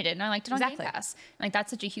wanted it and I liked it on Game Pass.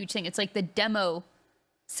 That's such a huge thing. It's like the demo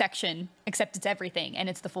section, except it's everything and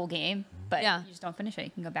it's the full game, but you just don't finish it.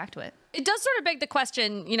 You can go back to it. It does sort of beg the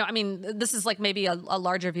question, I mean, this is maybe a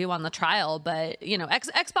larger view on the trial, but,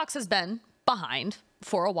 Xbox has been behind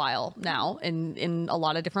for a while now in a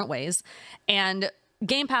lot of different ways. And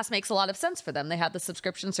Game Pass makes a lot of sense for them. They have the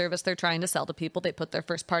subscription service they're trying to sell to people. They put their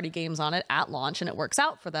first party games on it at launch and it works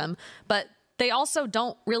out for them. But they also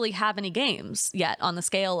don't really have any games yet on the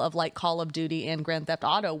scale of Call of Duty and Grand Theft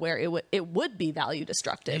Auto where it would be value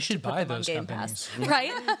destructive. They should buy those companies.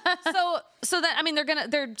 Right? So that, I mean,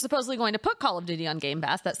 they're supposedly going to put Call of Duty on Game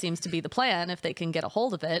Pass. That seems to be the plan if they can get a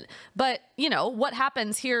hold of it. But, what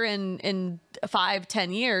happens here in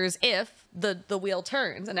 5-10 years if the wheel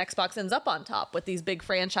turns and Xbox ends up on top with these big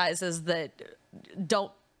franchises that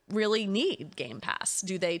don't really need Game Pass?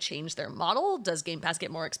 Do they change their model? Does Game Pass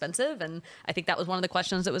get more expensive? And I think that was one of the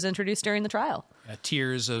questions that was introduced during the trial.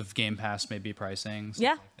 Tiers of Game Pass, maybe pricing,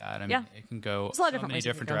 like that. I mean, it can go so many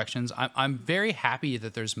different directions. I'm very happy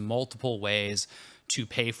that there's multiple ways to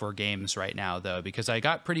pay for games right now, though, because I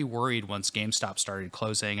got pretty worried once GameStop started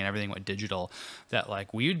closing and everything went digital that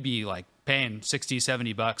we would be paying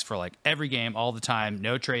 $60-$70 for every game all the time,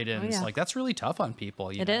 no trade-ins. That's really tough on people.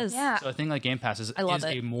 It is. Yeah. So I think Game Pass is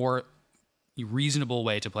a more reasonable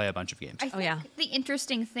way to play a bunch of games. I think the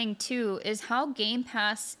interesting thing too is how Game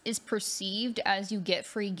Pass is perceived as you get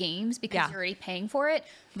free games because you're already paying for it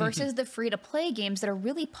versus the free to play games that are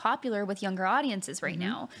really popular with younger audiences right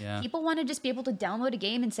now. Yeah. People want to just be able to download a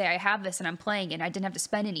game and say, I have this and I'm playing it and I didn't have to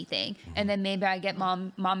spend anything. And then maybe I get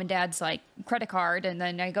mom and dad's credit card and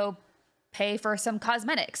then I go pay for some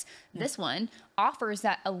cosmetics. This one offers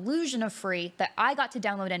that illusion of free that I got to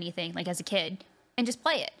download anything as a kid and just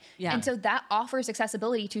play it. Yeah. And so that offers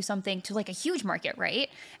accessibility to something, to a huge market, right?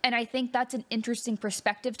 And I think that's an interesting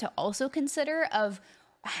perspective to also consider of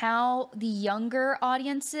how the younger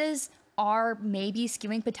audiences are maybe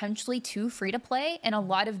skewing potentially to free to play and a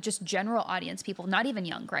lot of just general audience people, not even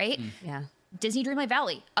young, right? Yeah. Disney Dreamlight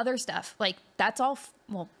Valley, other stuff. That's all,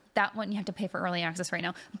 that one you have to pay for early access right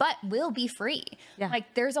now, but will be free. Yeah.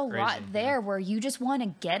 Like there's a lot there where you just want to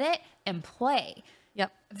get it and play.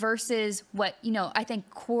 Yep. Versus what, I think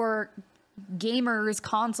core gamers,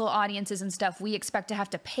 console audiences and stuff, we expect to have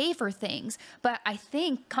to pay for things. But I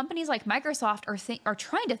think companies like Microsoft are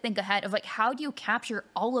trying to think ahead of like, how do you capture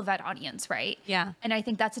all of that audience, right? Yeah. And I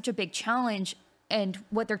think that's such a big challenge, and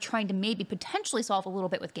what they're trying to maybe potentially solve a little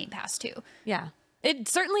bit with Game Pass too. Yeah. It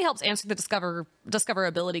certainly helps answer the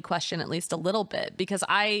discoverability question at least a little bit, because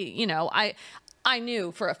I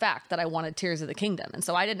knew for a fact that I wanted Tears of the Kingdom, and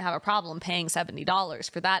so I didn't have a problem paying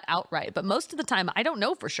 $70 for that outright. But most of the time, I don't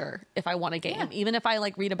know for sure if I want a game. Yeah. Even if I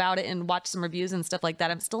like read about it and watch some reviews and stuff like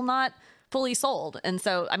that, I'm still not fully sold. And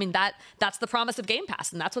so, I mean, that's the promise of Game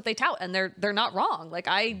Pass, and that's what they tout, and they're not wrong. Like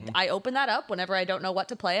I open that up whenever I don't know what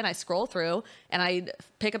to play, and I scroll through and I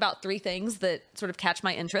pick about 3 things that sort of catch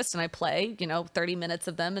my interest, and I play 30 minutes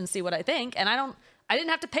of them and see what I think. And I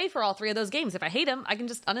didn't have to pay for all 3 of those games. If I hate them, I can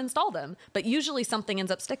just uninstall them. But usually something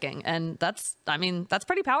ends up sticking, and that's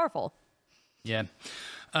pretty powerful. Yeah.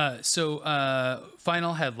 So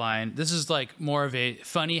final headline. This is like more of a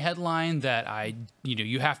funny headline that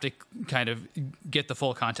you have to kind of get the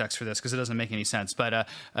full context for this because it doesn't make any sense. But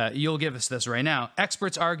you'll give us this right now.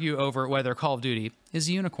 Experts argue over whether Call of Duty is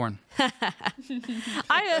a unicorn. What's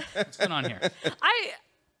going on here?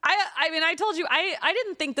 I mean, I told you, I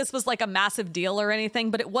didn't think this was like a massive deal or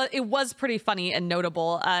anything, but it was pretty funny and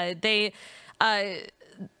notable.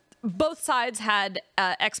 Both sides had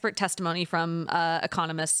expert testimony from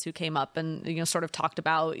economists who came up and sort of talked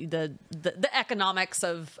about the economics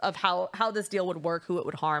of how this deal would work, who it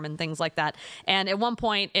would harm, and things like that. And at one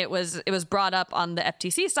point, it was brought up on the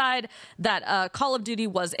FTC side that Call of Duty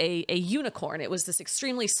was a unicorn. It was this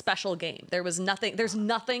extremely special game. There's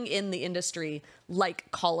nothing in the industry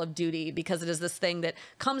like Call of Duty, because it is this thing that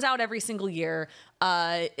comes out every single year.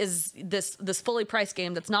 Is this fully priced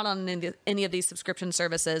game that's not on any of these subscription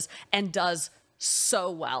services and does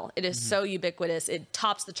so well. It is so ubiquitous. It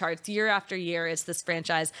tops the charts year after year. It's this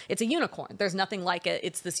franchise. It's a unicorn. There's nothing like it.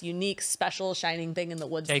 It's this unique, special, shining thing in the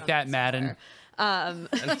woods. Take that, Madden. And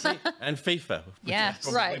FIFA. Yeah,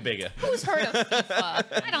 right. Bigger. Who's heard of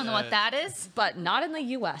FIFA? I don't know what that is, but not in the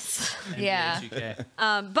U.S. Yeah. Then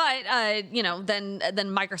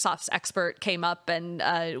Microsoft's expert came up and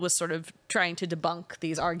was sort of trying to debunk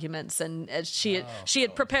these arguments, and she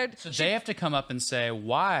had prepared. So they have to come up and say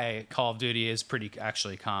why Call of Duty is pretty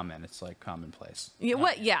actually common. It's like commonplace.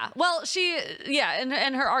 Yeah. Well,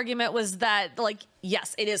 and her argument was that, like,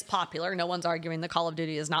 yes, it is popular. No one's arguing that Call of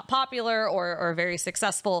Duty is not popular or very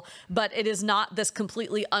successful, but it is not this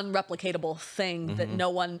completely unreplicatable thing that no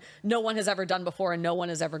one has ever done before and no one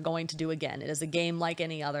is ever going to do again. It is a game like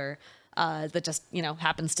any other that just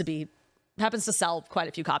happens to sell quite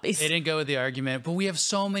a few copies. They didn't go with the argument, but we have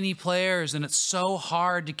so many players and it's so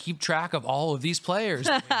hard to keep track of all of these players.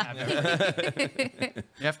 You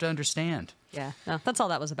have to understand. Yeah, no, that's all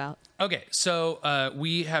that was about. Okay, so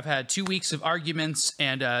we have had 2 weeks of arguments,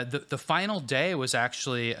 and the final day was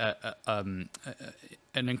actually an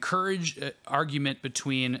encouraged argument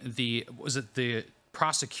between the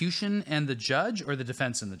prosecution and the judge, or the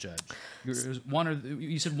defense and the judge?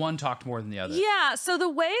 You said one talked more than the other. Yeah, so the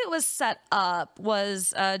way it was set up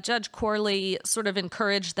was Judge Corley sort of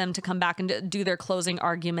encouraged them to come back and do their closing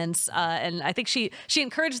arguments, and I think she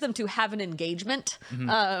encouraged them to have an engagement.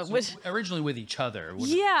 Originally with each other.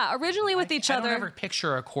 Originally with each other. I don't ever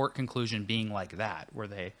picture a court conclusion being like that, where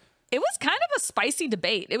they... It was kind of a spicy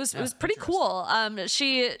debate. It was pretty cool.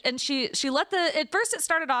 She let at first it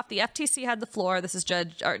started off, the FTC had the floor. This is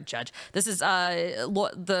This is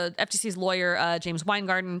the FTC's lawyer, James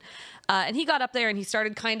Weingarten. And he got up there and he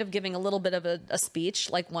started kind of giving a little bit of a speech,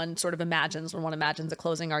 like one sort of imagines when one imagines a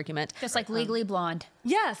closing argument. Just like Legally Blonde.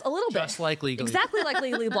 Yes, a little bit. Just like Legally. Exactly like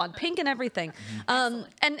Legally Blonde, pink and everything. And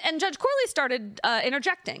Judge Corley started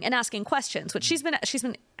interjecting and asking questions, which she's been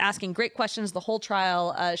asking great questions the whole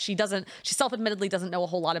trial. She self-admittedly doesn't know a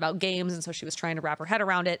whole lot about games, and so she was trying to wrap her head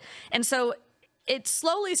around it. And so it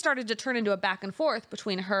slowly started to turn into a back and forth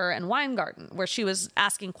between her and Weingarten, where she was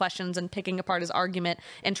asking questions and picking apart his argument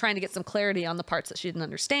and trying to get some clarity on the parts that she didn't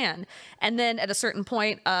understand. And then at a certain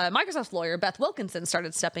point, Microsoft's lawyer, Beth Wilkinson,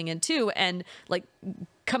 started stepping in too and like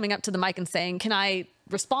coming up to the mic and saying, "Can I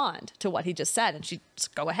respond to what he just said?" And she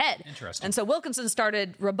said, "Go ahead." Interesting. And so Wilkinson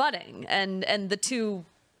started rebutting, and the two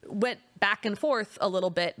went back and forth a little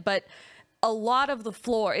bit, but a lot of the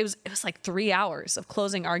floor, it was like 3 hours of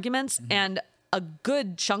closing arguments, and a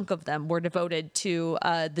good chunk of them were devoted to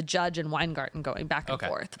the judge and Weingarten going back and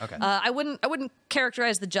forth. Okay. I wouldn't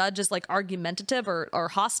characterize the judge as like argumentative or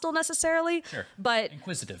hostile necessarily, Sure. but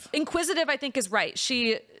inquisitive. Inquisitive, I think, is right.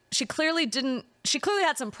 She she clearly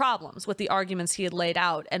had some problems with the arguments he had laid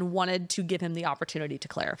out and wanted to give him the opportunity to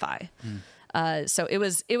clarify. So it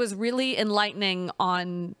was really enlightening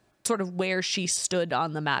on sort of where she stood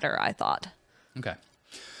on the matter, I thought. Okay.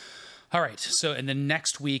 All right. So, and then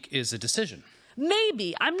next week is a decision.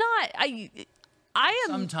 Maybe. I am.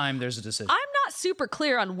 Sometime there's a decision. I'm not super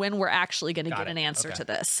clear on when we're actually going to get an answer to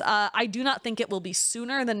this. I do not think it will be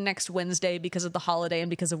sooner than next Wednesday because of the holiday and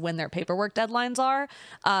because of when their paperwork deadlines are.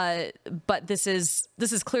 But this is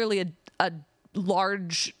clearly a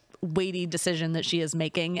large, weighty decision that she is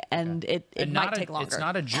making, and it might take longer. It's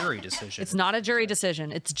not a jury decision. It's not a jury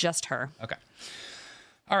decision. It's just her. Okay.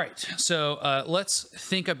 All right. So let's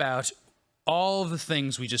think about all of the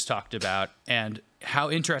things we just talked about and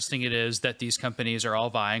how interesting it is that these companies are all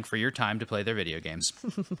vying for your time to play their video games.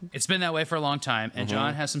 It's been that way for a long time, and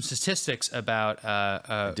John has some statistics about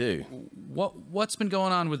what's been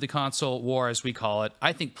going on with the console war, as we call it.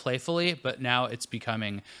 I think playfully, but now it's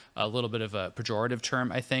becoming a little bit of a pejorative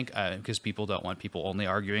term, I think, because people don't want people only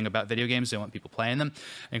arguing about video games. They want people playing them,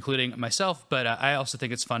 including myself. But I also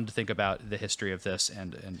think it's fun to think about the history of this,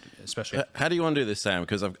 and especially... How do you want to do this, Sam?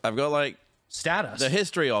 Because I've got, like... status. The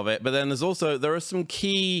history of it, but then there are some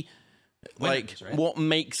key, like, right? What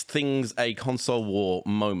makes things a console war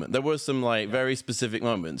moment. There were some, like, very specific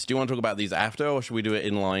moments. Do you want to talk about these after, or should we do it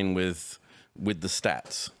in line with the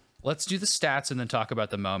stats? Let's do the stats and then talk about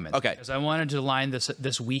the moment. Okay. Because I wanted to line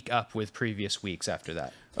this week up with previous weeks after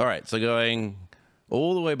that. All right, so going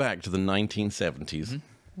all the way back to the 1970s.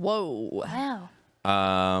 Whoa. Wow.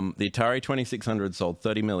 The Atari 2600 sold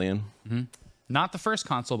 30 million. Not the first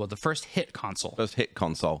console, but the first hit console. First hit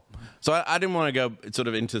console. So I didn't want to go into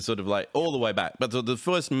like all the way back, but the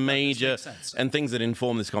first major and things that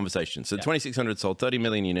inform this conversation. So the 2600 sold 30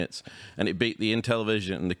 million units, and it beat the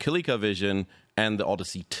Intellivision and the ColecoVision and the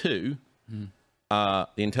Odyssey 2. The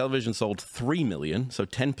Intellivision sold 3 million, so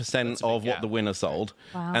 10% of what the winner sold.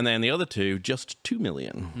 Wow. And then the other two, just 2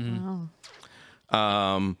 million.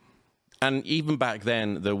 Wow. And even back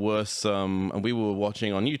then, there were some, and we were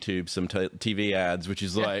watching on YouTube some TV ads, which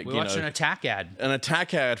is like, we watched an attack ad. An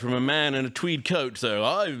attack ad from a man in a tweed coat. So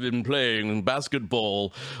I've been playing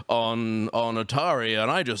basketball on Atari,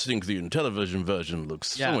 and I just think the Intellivision version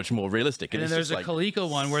looks so much more realistic. And then there's a Coleco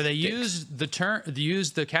one where they used the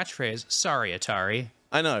catchphrase, "Sorry, Atari."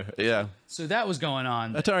 I know, yeah. So that was going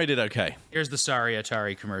on. Atari did okay. Here's the Sorry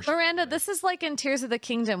Atari commercial. Miranda, this is like in Tears of the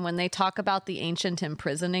Kingdom when they talk about the ancient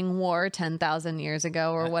imprisoning war 10,000 years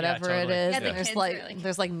ago or whatever totally. it is. Yeah, And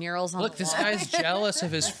there's like murals on Look, the this wall. guy's jealous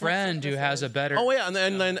of his friend who has a better... Oh, yeah, and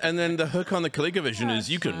then the hook on the ColecoVision is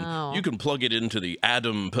you can plug it into the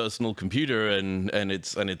Adam personal computer, and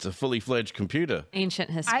it's a fully fledged computer. Ancient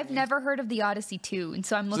history. I've never heard of the Odyssey 2, and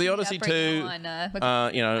so I'm looking the Odyssey it up right 2, now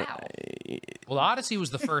on, wow. Well, the Odyssey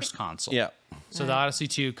was the first console. Yeah. So the Odyssey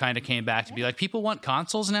 2 kind of came back to be like, people want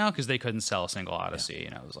consoles now because they couldn't sell a single Odyssey.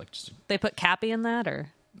 You know, it was like just... They put Cappy in that,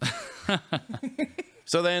 or?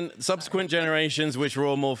 So then subsequent generations, which we're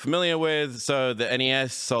all more familiar with. So the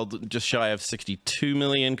NES sold just shy of 62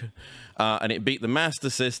 million, and it beat the Master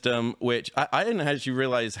System, which I didn't actually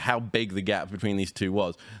realize how big the gap between these two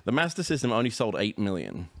was. The Master System only sold 8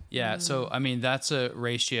 million. Yeah, so, I mean, that's a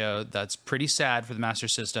ratio that's pretty sad for the Master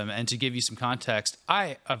System. And to give you some context,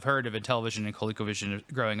 I have heard of Intellivision and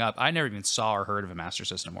ColecoVision growing up. I never even saw or heard of a Master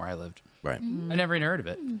System where I lived. Right. I never even heard of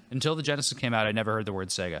it. Until the Genesis came out, I never heard the word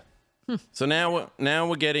Sega. So now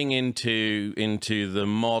we're getting into the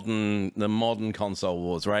modern console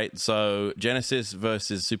wars, right? So Genesis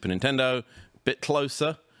versus Super Nintendo, a bit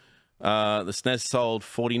closer. The SNES sold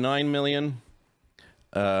 49 million.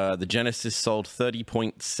 The Genesis sold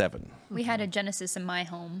 30.7. We had a Genesis in my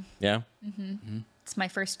home. Yeah? It's my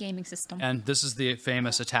first gaming system. And this is the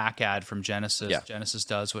famous attack ad from Genesis. Yeah. Genesis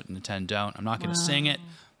does what Nintendo don't. I'm not going to sing it,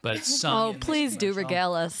 but it's sung. Oh, in this please do commercial.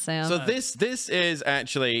 regale us, Sam. So this is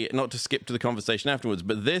actually, not to skip to the conversation afterwards,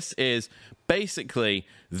 but this is basically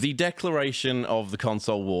the declaration of the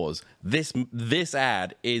console wars. This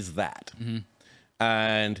ad is that.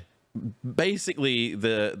 And basically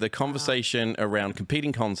the conversation around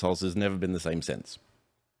competing consoles has never been the same since.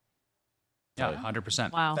 Yeah,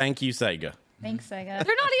 100%. Wow. Thank you, Sega. Thanks, Sega. They're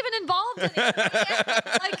not even involved in it.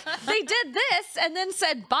 Like, they did this and then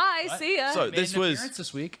said, bye, see ya. So Made this an was appearance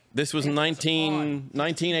this week.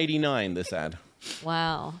 1989, this ad.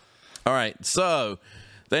 Wow. All right, so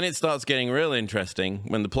then it starts getting real interesting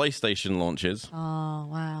when the PlayStation launches. Oh,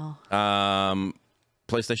 wow.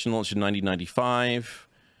 PlayStation launched in 1995,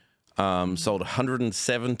 sold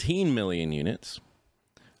 117 million units.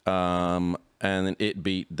 and it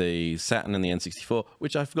beat the Saturn and the N64,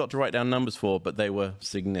 which I forgot to write down numbers for, but they were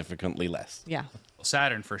significantly less. Yeah.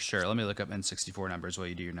 Saturn for sure. Let me look up N64 numbers while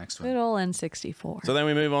you do your next one. Good old N64. So then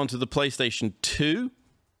we move on to the PlayStation 2.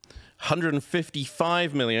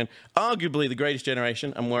 155 million, arguably the greatest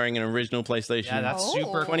generation. I'm wearing an original PlayStation. Yeah, that's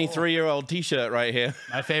super cool. 23-year-old t-shirt right here.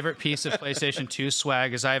 My favorite piece of PlayStation 2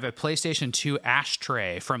 swag is I have a PlayStation 2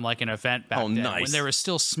 ashtray from like an event back then nice. when there was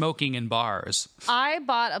still smoking in bars. I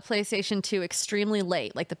bought a PlayStation 2 extremely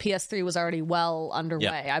late. Like the PS3 was already well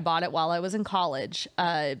underway. Yeah. I bought it while I was in college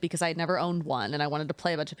because I had never owned one and I wanted to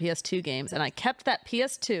play a bunch of PS2 games. And I kept that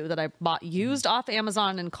PS2 that I bought used off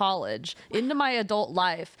Amazon in college into my adult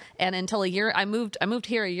life. And until I moved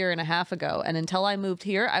here a year and a half ago. And until I moved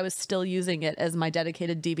here, I was still using it as my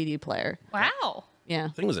dedicated DVD player. Wow. Yeah. I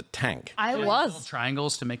think it was a tank. I Little was.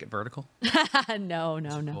 triangles to make it vertical. No.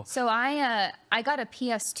 So I got a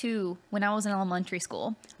PS2 when I was in elementary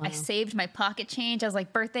school. Wow. I saved my pocket change. I was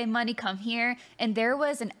like, birthday money, come here. And there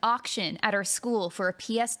was an auction at our school for a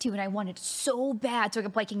PS2, and I wanted so bad so I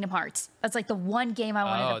could play Kingdom Hearts. That's like the one game I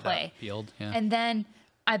wanted to play. That field, yeah. And then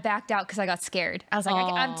I backed out because I got scared. I was like,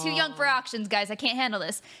 I'm too young for auctions, guys. I can't handle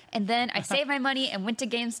this. And then I saved my money and went to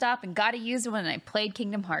GameStop and got a used one, and I played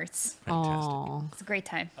Kingdom Hearts. Fantastic. It's a great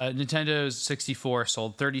time. Nintendo's 64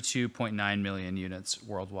 sold 32.9 million units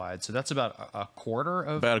worldwide. So that's about a quarter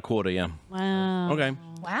of... About a quarter, yeah. Wow. Okay.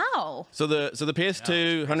 Wow. So the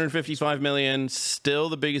PS2, 155 million, still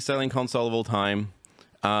the biggest selling console of all time.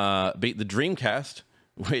 Beat the Dreamcast,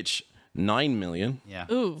 which 9 million. Yeah.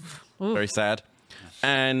 Oof. Very sad.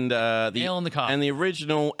 And Nail in the coffin. and the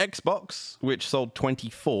original Xbox, which sold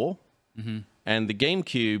 24, and the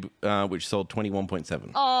GameCube, which sold 21.7.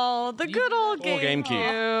 Oh, the good old Poor GameCube.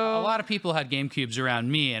 A lot of people had GameCubes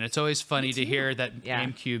around me, and it's always funny to hear that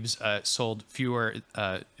GameCubes sold fewer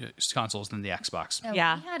consoles than the Xbox. No,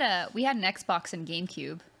 Yeah. We had an Xbox and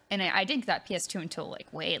GameCube, and I didn't get that PS2 until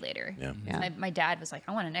like way later. Yeah. My dad was like,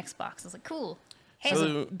 I want an Xbox. I was like, cool. Hey,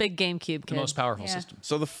 So- Big GameCube kid. The most powerful Yeah. system.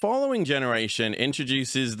 So the following generation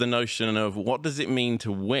introduces the notion of what does it mean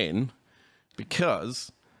to win,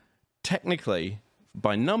 because technically,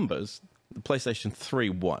 by numbers, the PlayStation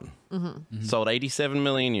 3 won. Sold 87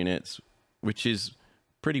 million units, which is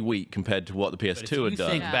pretty weak compared to what the PS2 If you had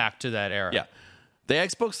done. think back to that era. Yeah. The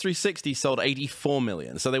Xbox 360 sold 84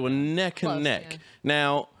 million, so they were neck and Close, neck. yeah.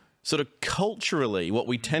 Now, sort of culturally, what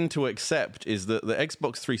we tend to accept is that the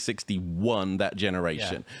Xbox 360 won that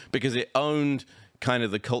generation because it owned kind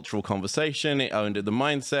of the cultural conversation, it owned the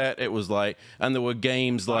mindset. It was like, and there were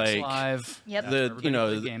games Xbox like Yep. Live. the Everybody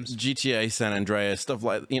played games. GTA San Andreas, stuff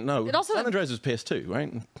like It also- San Andreas was PS2,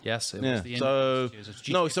 right? Yes, it Yeah. was the So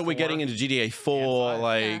GTA so we're 4. getting into GTA 4,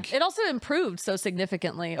 like It also improved so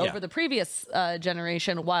significantly over the previous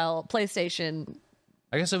generation, while PlayStation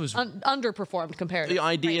I guess it was underperformed comparatively. the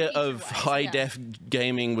idea Right, of feature-wise, high def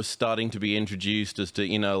gaming was starting to be introduced as to,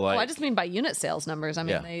 like. Oh, I just mean by unit sales numbers. I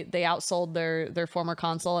mean, they outsold their former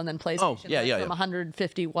console, and then PlayStation went from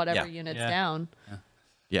 150 whatever units down.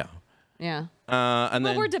 Yeah. Yeah. And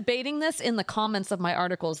then We're debating this in the comments of my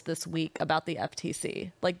articles this week about the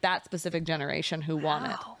FTC, like that specific generation who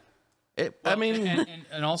won it. I mean,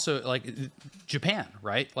 and also like Japan,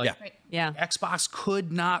 right? Like Yeah. Right. Yeah. Xbox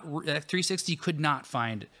could not, 360 could not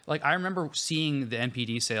find. Like I remember seeing the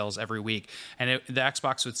NPD sales every week, and the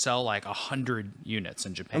Xbox would sell like 100 units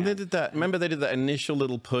in Japan. and they did that. Remember, they did that initial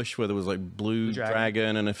little push where there was like Blue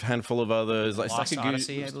Dragon and a handful of others, like Lost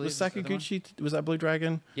Odyssey, I believe, Was is the other one. Sakaguchi? Was that Blue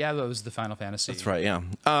Dragon? Yeah, that was the Final Fantasy. That's right. Yeah.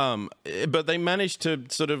 But they managed to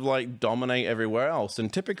sort of like dominate everywhere else,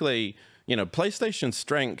 and typically, PlayStation's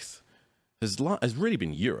strength has really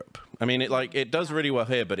been Europe. I mean, it does really well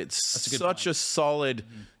here, but it's such a solid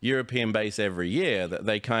European base every year that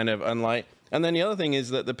they kind of unlike. And then the other thing is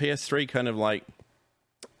that the PS3 kind of like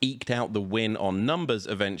eked out the win on numbers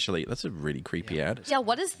eventually. That's a really creepy ad. Yeah.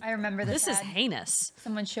 What is? I remember this. This is ad. heinous.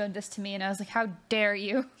 Someone showed this to me, and I was like, how dare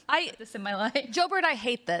you put this in my life? Joe Bird, I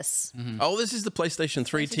hate this. Oh, this is the PlayStation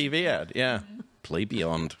 3 TV ad. Yeah. Play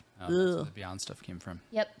Beyond. That's where the Beyond stuff came from.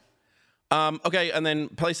 Yep. Okay, and then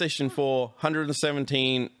PlayStation 4,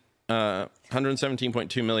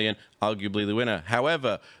 117.2 million, arguably the winner.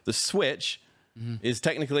 However, the Switch is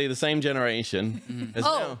technically the same generation,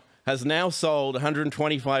 has now sold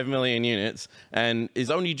 125 million units, and is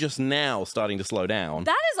only just now starting to slow down.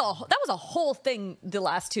 That was a whole thing the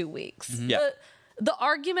last 2 weeks. Yeah. The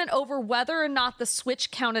argument over whether or not the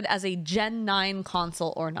Switch counted as a Gen 9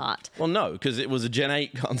 console or not. Well, no, because it was a Gen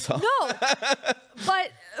 8 console. No,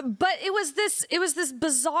 But it was this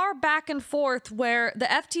bizarre back and forth where the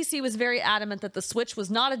FTC was very adamant that the Switch was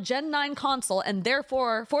not a Gen 9 console, and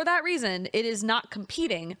therefore, for that reason, it is not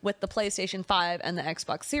competing with the PlayStation 5 and the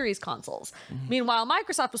Xbox Series consoles. Meanwhile,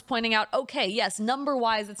 Microsoft was pointing out, okay, yes,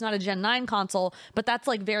 number-wise, it's not a Gen 9 console, but that's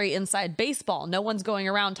like very inside baseball. No one's going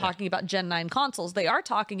around talking about Gen 9 consoles. They are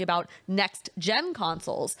talking about next-gen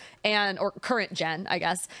consoles, or current gen, I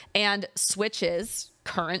guess, and Switches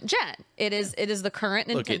current gen. It is the current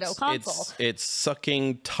Nintendo console. It's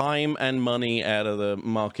sucking time and money out of the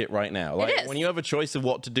market right now. Like when you have a choice of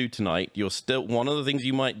what to do tonight, you're still one of the things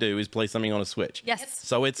you might do is play something on a Switch. Yes.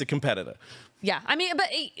 So it's a competitor. Yeah,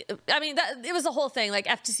 it was the whole thing. Like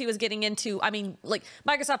FTC was getting into. Like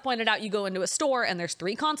Microsoft pointed out, you go into a store and there's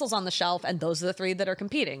 3 consoles on the shelf, and those are the 3 that are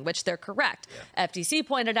competing, which they're correct. Yeah. FTC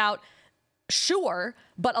pointed out, sure,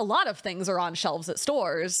 but a lot of things are on shelves at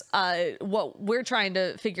stores. What we're trying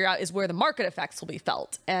to figure out is where the market effects will be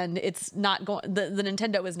felt, and it's not going. The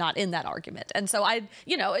Nintendo is not in that argument, and so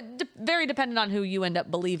very dependent on who you end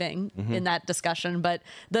up believing in that discussion. But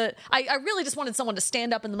I really just wanted someone to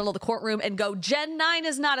stand up in the middle of the courtroom and go, Gen 9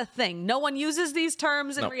 is not a thing. No one uses these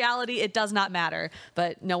terms in reality. It does not matter.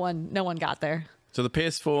 But no one got there. So the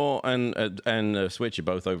PS4 and Switch are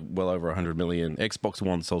both well over 100 million. Xbox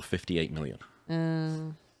One sold 58 million.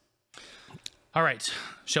 All right.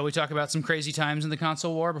 Shall we talk about some crazy times in the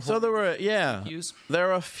console war? So there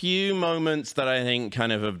are a few moments that I think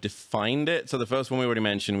kind of have defined it. So the first one we already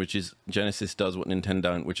mentioned, which is Genesis does what Nintendo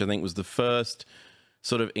don't, which I think was the first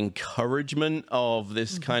sort of encouragement of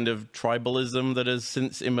this kind of tribalism that has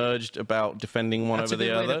since emerged about defending one over the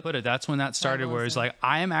other. That's a good way to put it. That's when that started, where it's like,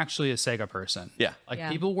 I am actually a Sega person. Yeah.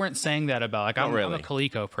 People weren't saying that about, like, I'm a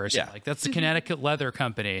Coleco person. Yeah. Like, that's the Connecticut Leather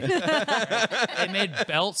Company. They made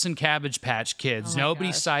belts and Cabbage Patch Kids.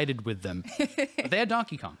 Nobody sided with them. But they had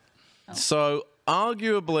Donkey Kong. Oh. So,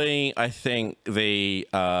 arguably, I think the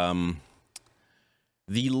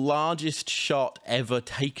largest shot ever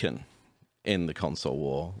taken in the console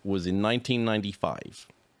war was in 1995.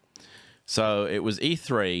 So it was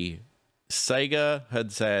E3. Sega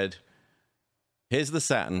had said, here's the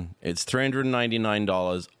Saturn. It's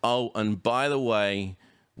 $399. Oh, and by the way,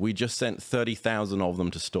 we just sent 30,000 of them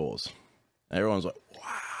to stores. Everyone's like, wow.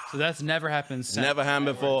 So that's never happened since. Never happened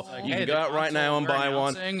before. Like, you can go out right now and buy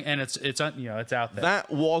one. And it's out there. That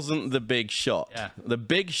wasn't the big shot. Yeah. The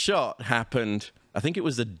big shot happened, I think it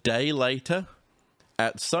was a day later,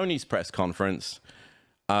 at Sony's press conference.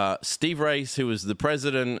 Steve Race, who was the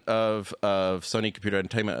president of Sony Computer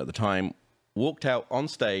Entertainment at the time, walked out on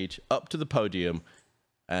stage up to the podium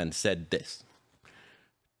and said this,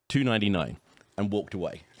 $299, and walked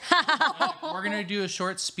away. We're gonna do a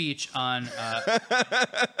short speech on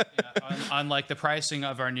like the pricing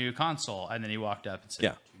of our new console, and then he walked up and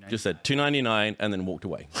said, just said $299 and then walked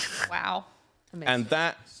away. Wow. Amazing. And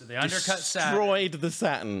that they undercut destroyed the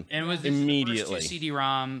Saturn and it was immediately. The first 2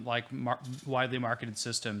 CD-ROM widely marketed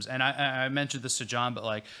systems, and I mentioned this to John, but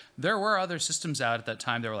like there were other systems out at that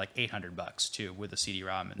time that were like $800 too with a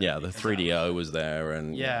CD-ROM. And the 3DO was there,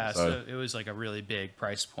 and so it was like a really big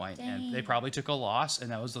price point. Dang. And they probably took a loss, and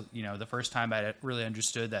that was the first time I really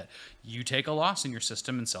understood that you take a loss in your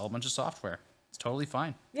system and sell a bunch of software. It's totally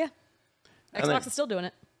fine. Yeah, Xbox is still doing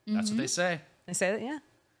it. That's what they say. They say that, yeah.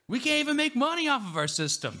 We can't even make money off of our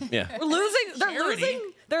system. Yeah, They're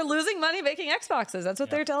losing money making Xboxes. That's what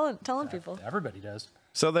they're telling people. Everybody does.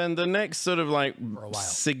 So then the next sort of like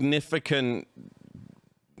significant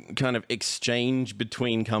kind of exchange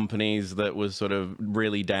between companies that was sort of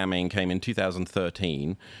really damning came in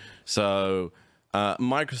 2013. So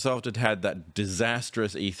Microsoft had that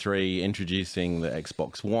disastrous E3 introducing the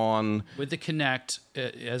Xbox One with the Kinect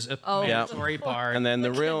as a mandatory part, and then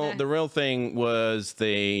the real thing was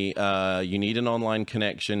you need an online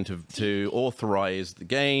connection to authorize the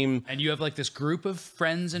game, and you have like this group of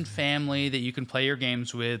friends and family that you can play your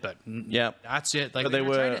games with. But that's it. Like they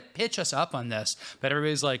were trying to pitch us up on this, but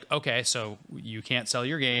everybody's like, okay, so you can't sell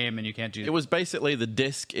your game and you can't do. It was basically the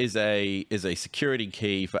disc is a security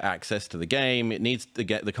key for access to the game.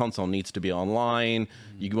 The console needs to be online.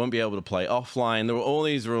 You won't be able to play offline. There were all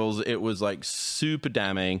these rules. It was like super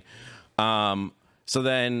damning. So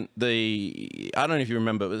then I don't know if you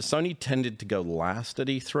remember, but Sony tended to go last at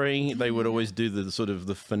E3. They would always do the sort of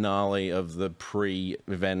the finale of the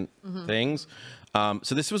pre-event things.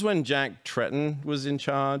 So this was when Jack Tretton was in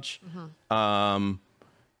charge.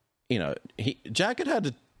 Jack had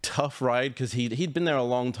a tough ride because he'd been there a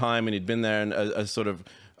long time, and he'd been there in a sort of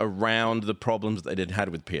around the problems that they'd had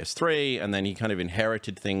with PS3, and then he kind of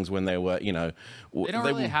inherited things when they were, you know... They don't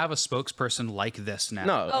really have a spokesperson like this now.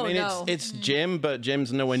 No, I mean, it's Jim, but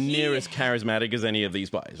Jim's nowhere near as charismatic as any of these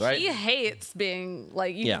guys, right? He hates being,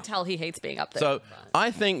 like, you can tell he hates being up there. So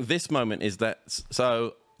I think this moment is that...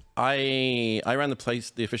 So I ran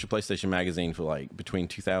the official PlayStation magazine for, like, between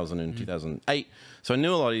 2000 and 2008, so I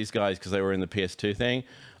knew a lot of these guys because they were in the PS2 thing.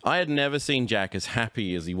 I had never seen Jack as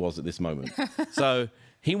happy as he was at this moment. So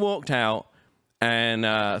he walked out, and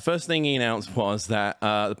first thing he announced was that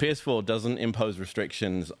the PS4 doesn't impose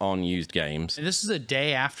restrictions on used games. And this is a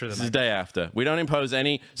day after This is a day after. We don't impose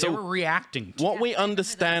any. They were reacting to what we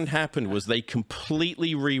understand happened was they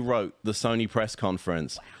completely rewrote the Sony press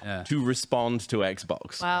conference to respond to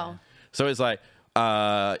Xbox. Wow. So it's like,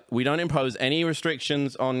 we don't impose any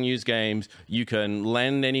restrictions on used games. You can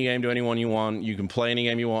lend any game to anyone you want. You can play any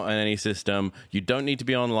game you want on any system. You don't need to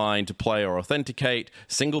be online to play or authenticate.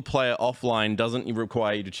 Single player offline doesn't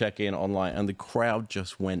require you to check in online. And the crowd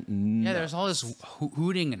just went nuts. Yeah, there's all this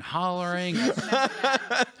hooting and hollering.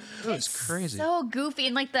 It was crazy. So goofy.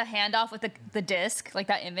 And like the handoff with the disc, like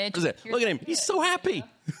that image. Look at him. He's so happy.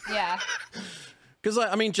 Yeah. Because,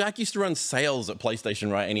 I mean, Jack used to run sales at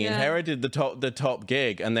PlayStation, right? And he inherited the top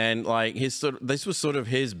gig. And then, like, this was sort of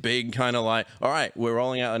his big kind of like, all right, we're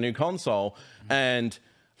rolling out a new console. And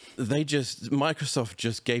Microsoft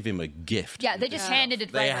just gave him a gift. Yeah, they just handed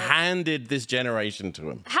it. They handed this generation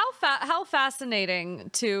to him. How fascinating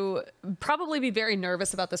to probably be very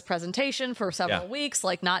nervous about this presentation for several weeks,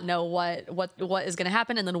 like not know what is going to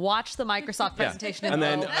happen, and then watch the Microsoft presentation and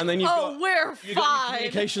then you've got we're your fine.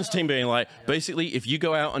 Communications team being like, basically, if you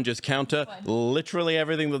go out and just counter literally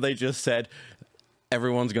everything that they just said,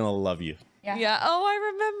 everyone's going to love you. Yeah. Oh, I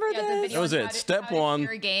remember this. That was it. Step one.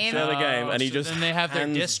 Share the game, and he just. Then they have their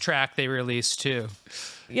diss track they released too.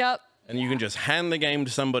 Yep. And you can just hand the game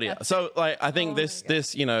to somebody else. So, like, I think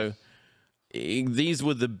this, you know, these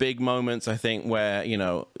were the big moments. I think where, you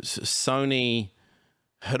know, Sony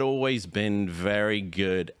had always been very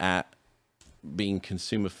good at being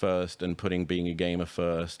consumer first and being a gamer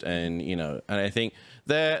first, and you know, and I think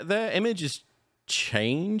their image has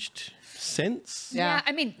changed since. Yeah,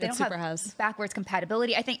 I mean, they don't have backwards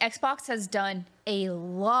compatibility. I think Xbox has done a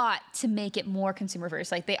lot to make it more consumer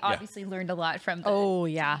first. Like, they obviously learned a lot from the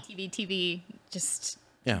TV, just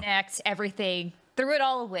Connect, everything, threw it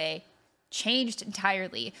all away, changed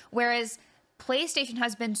entirely. Whereas PlayStation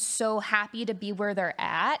has been so happy to be where they're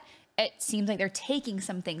at. It seems like they're taking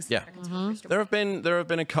some things. That There have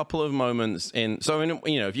been a couple of moments you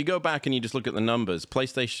know, if you go back and you just look at the numbers,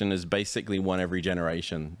 PlayStation has basically won every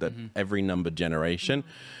generation, every numbered generation.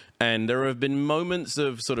 And there have been moments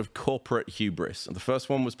of sort of corporate hubris. The first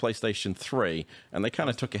one was PlayStation 3, and they kind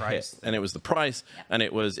of took a hit. And it was the price, and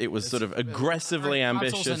it was sort of aggressively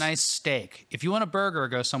ambitious. Console's a nice steak. If you want a burger,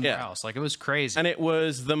 go somewhere else. Like, it was crazy. And it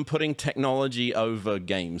was them putting technology over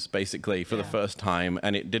games, basically, for the first time.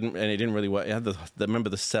 And it didn't really work. It had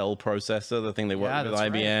remember the Cell processor, the thing they worked with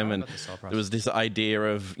IBM, and there was this idea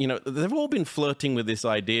of, you know, they've all been flirting with this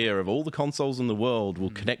idea of all the consoles in the world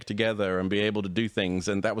will connect together and be able to do things,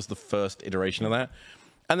 and that was the first iteration of that.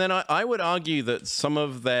 And then I would argue that some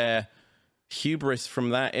of their hubris from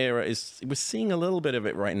that era we're seeing a little bit of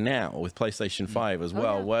it right now with PlayStation 5 as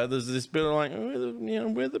well, where there's this bit of like, you know,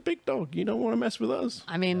 we're the big dog, you don't want to mess with us.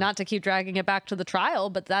 I mean, not to keep dragging it back to the trial,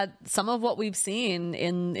 but that some of what we've seen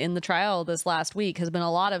in the trial this last week has been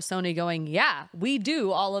a lot of Sony going, yeah, we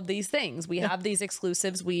do all of these things. We have these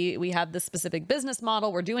exclusives. We have this specific business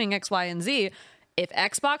model. We're doing X, Y, and Z. If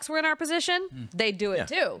Xbox were in our position, they'd do it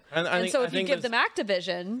too. And so if you give them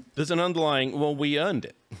Activision... There's an underlying, well, we earned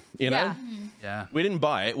it, you know? Yeah. We didn't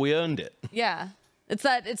buy it, we earned it. Yeah. It's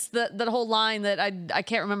the whole line that I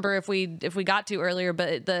can't remember if we got to earlier,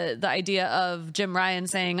 but the idea of Jim Ryan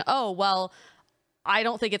saying, oh, well, I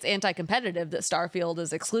don't think it's anti-competitive that Starfield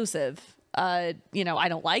is exclusive. You know, I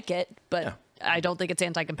don't like it, but I don't think it's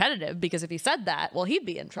anti-competitive, because if he said that, well, he'd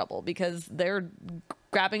be in trouble because they're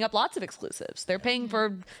grabbing up lots of exclusives. They're paying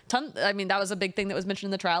for I mean, that was a big thing that was mentioned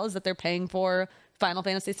in the trial, is that they're paying for Final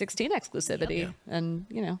Fantasy 16 exclusivity. And,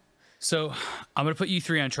 you know. So I'm going to put you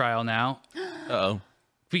three on trial now. Uh-oh.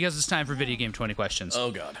 Because it's time for Video Game 20 Questions.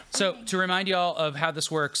 Oh, God. So to remind y'all of how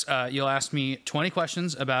this works, you'll ask me 20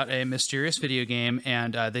 questions about a mysterious video game,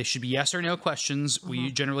 and they should be yes or no questions.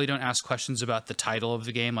 We generally don't ask questions about the title of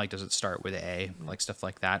the game, like does it start with A, like stuff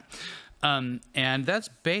like that. And that's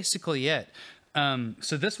basically it.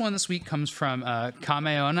 So this one this week comes from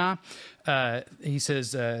Kameona. He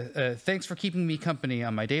says, thanks for keeping me company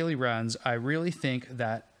on my daily runs. I really think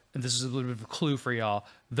that and this is a little bit of a clue for y'all,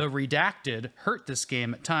 the Redacted hurt this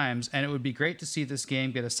game at times, and it would be great to see this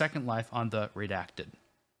game get a second life on the Redacted.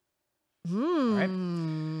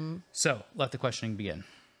 Right? So, let the questioning begin.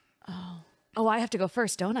 Oh, I have to go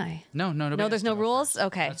first, don't I? No, There's no rules? First.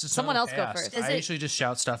 Okay. Someone else go first. I usually just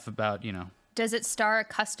shout stuff about, Does it star a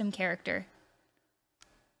custom character?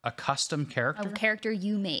 A custom character? A character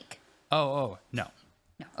you make? Oh, no.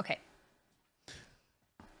 No, okay.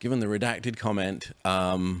 Given the redacted comment,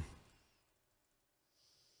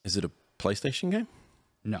 is it a PlayStation game?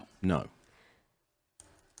 No. No.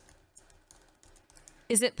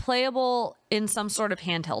 Is it playable in some sort of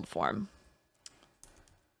handheld form?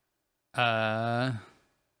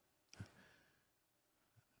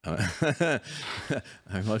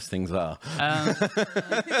 Most things are.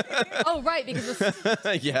 Oh, right, because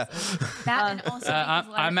it's... Yeah. That and also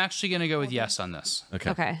I'm actually going to go with yes on this.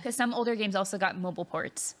 Okay. because some older games also got mobile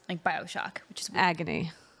ports, like BioShock, which is weird.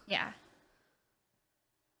 Agony. Yeah.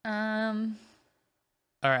 All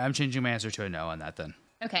right, I'm changing my answer to a no on that then.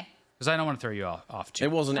 Okay. Because I don't want to throw you off too.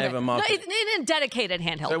 It wasn't ever No, marketed. in a dedicated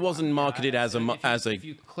handheld So it form. wasn't marketed as a. If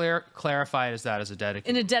you clarify it as that as a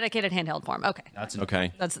dedicated. In a dedicated handheld form. Okay. That's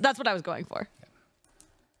Okay. That's what I was going for.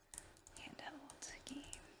 Handheld game.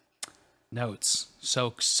 Notes.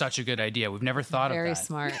 Such a good idea. We've never thought Very of that.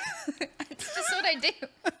 smart. It's just what I do.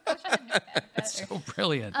 I wish I had known that better. So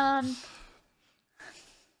brilliant.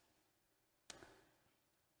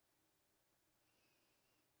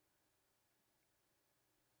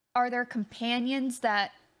 Are there companions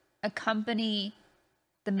that accompany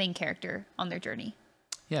the main character on their journey?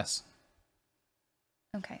 Yes.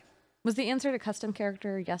 Okay. Was the answer to custom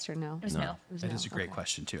character yes or no? There's no. It was That no. is a great Okay.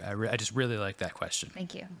 question too. I just really like that question.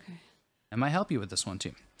 Thank you. I might help you with this one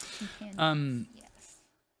too. Companions. Yes.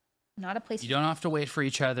 Not a place. You don't have to wait for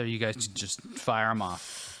each other. You guys just fire them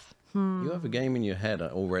off. You have a game in your head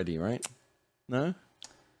already, right? No?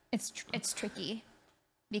 It's tricky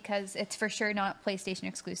because it's for sure not PlayStation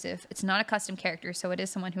exclusive. It's not a custom character, so it is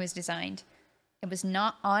someone who is designed. It was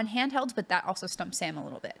not on handhelds, but that also stumped Sam a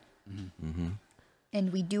little bit. Mm-hmm.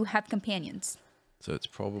 And we do have companions. So it's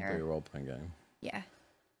probably There. a role-playing game. Yeah.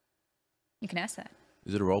 You can ask that.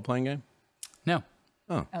 Is it a role-playing game? No.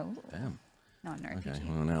 Oh, Oh, damn. not an RPG. Okay,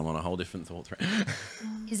 well, now I'm on a whole different thought thread.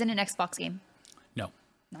 Is it an Xbox game? No.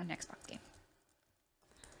 Not an Xbox game.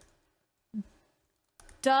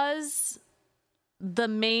 Does the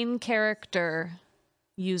main character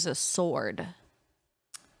use a sword?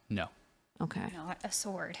 No. Okay. Not a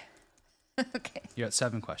sword. Okay. You got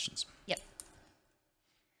 7 questions. Yep.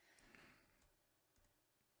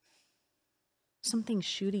 Something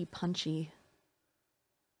shooty, punchy.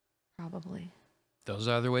 Probably. Those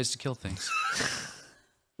are other ways to kill things.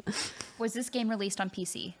 Was this game released on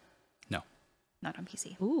PC? No. Not on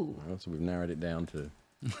PC. Ooh. Well, so we've narrowed it down to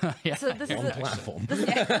Yeah. So this is one a platform.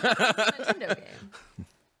 Nintendo game.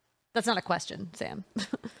 That's not a question, Sam.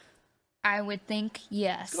 I would think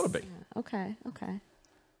yes. Gotta be. Okay.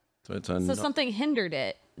 So it's So something hindered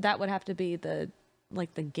it. That would have to be the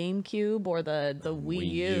GameCube or the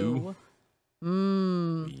Wii U.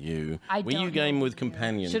 Wii U. I Wii don't U game know with Wii U.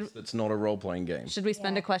 companions. Should- That's not a role-playing game. Should we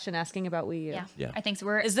spend a question asking about Wii U? Yeah. Yeah. I think so.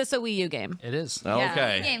 Is this a Wii U game? It is.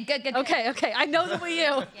 Okay. Game. Good. Okay. I know the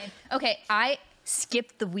Wii U. Okay. I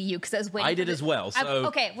skipped the Wii U because I was waiting. I for did the- as well. So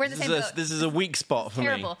okay, we're in the this same is boat. this is a weak spot for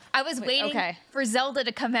Terrible. me. I was waiting okay. for Zelda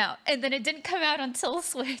to come out, and then it didn't come out until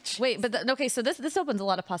Switch. Wait, but okay, so this opens a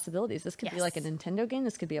lot of possibilities. This could be Yes. like a Nintendo game.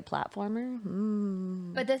 This could be a platformer.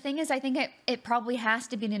 But the thing is, I think it probably has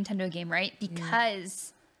to be a Nintendo game, right?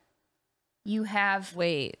 Because you have,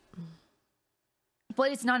 Wait,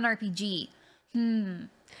 but it's not an RPG.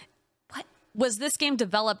 What? was this game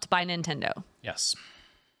developed by Nintendo? Yes.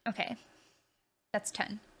 Okay, that's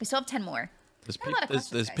 10. We still have 10 more. There's, There are a lot of questions,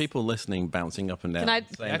 there's guys. people listening, bouncing up and down. Can I- saying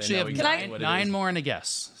You they actually know have exactly nine, what it nine is. more and a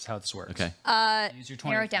guess. That's how this works. Okay. Use your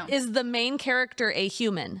 20. Narrow it down. Is the main character a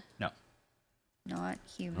human? No. Not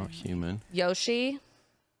human. Not human. Yoshi,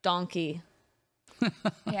 donkey.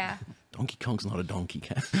 Yeah. Donkey Kong's not a donkey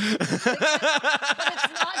cat. It's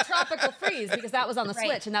not Tropical Freeze because that was on the Right.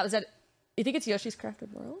 Switch, and that was at. You think it's Yoshi's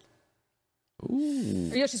Crafted World?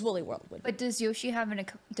 Ooh. Or Yoshi's Woolly World? But does Yoshi have a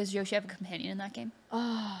companion in that game?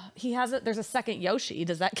 He has it. There's a second Yoshi.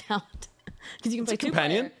 Does that count? Because you can play two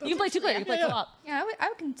companion. player. You can play two player. You can play co-op. Yeah, I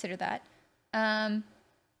would consider that.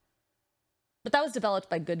 But that was developed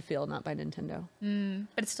by Goodfield, not by Nintendo.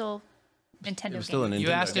 But it's still Nintendo. It was still a game. Nintendo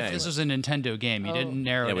You asked game. if this was a Nintendo game. You didn't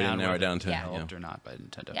narrow Yeah, it we down. didn't narrow it whether down to Yeah. developed or not by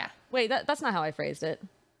Nintendo. Yeah. Wait, that's not how I phrased it.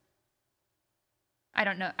 I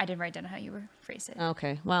don't know. I didn't write down how you were phrased it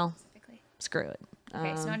Okay, well, specifically. screw it.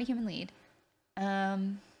 Okay, it's not a human lead.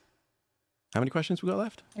 How many questions we got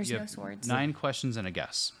left? There's You no have swords. 9 questions and a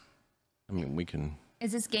guess. I mean, we can.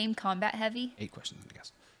 Is this game combat heavy? 8 questions and a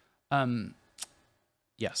guess.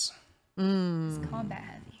 Yes. It's combat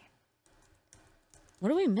heavy.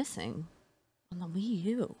 What are we missing on the Wii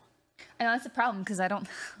U? I know that's a problem because I don't.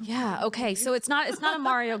 Yeah. Okay. So it's not a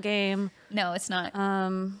Mario game. No, it's not.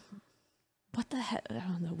 What the heck?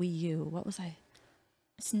 On the Wii U. What was I?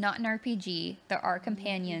 It's not an RPG. There are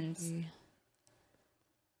companions.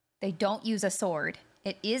 They don't use a sword.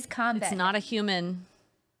 It is combat. It's not a human.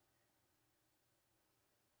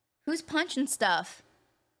 Who's punching stuff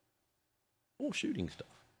Or shooting stuff.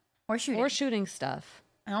 or shooting? Or shooting stuff.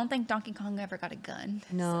 I don't think Donkey Kong ever got a gun.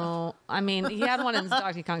 No. I mean, he had one in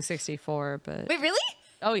Donkey Kong 64, but. Wait, really?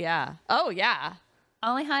 Oh, yeah. Oh, yeah. I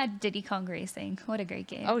only had Diddy Kong Racing. What a great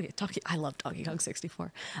game. Oh, yeah. I love Donkey Kong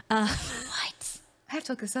 64. What? I have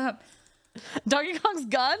to look this up. Donkey Kong's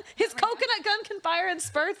gun? His coconut gun can fire in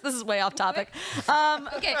spurts? This is way off topic.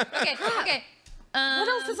 Okay. What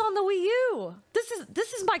else is on the Wii U?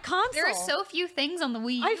 This is my console. There are so few things on the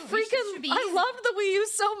Wii U. I love the Wii U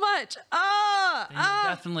so much. And you'll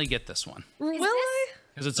definitely get this one. Will I?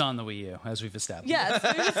 Because it's on the Wii U, as we've established. Yes,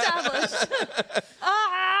 we've established.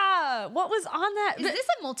 What was on that? Is this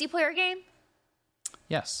a multiplayer game?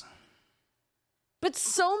 Yes. But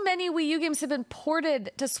so many Wii U games have been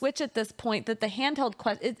ported to Switch at this point that the handheld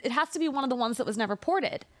it has to be one of the ones that was never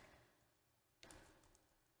ported.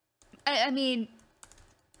 I mean,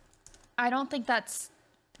 I don't think that's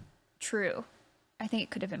true. I think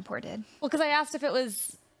it could have been ported. Well, because I asked if it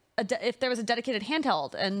was if there was a dedicated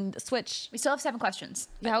handheld and Switch. We still have 7 questions.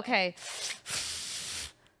 Yeah, okay.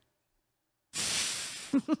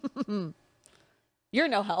 You're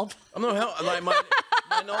no help. I'm no help. Like my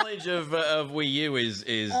knowledge of Wii U is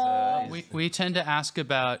We tend to ask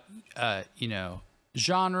about,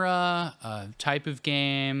 genre, type of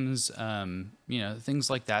games, things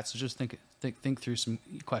like that. So just think through some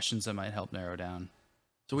questions that might help narrow down.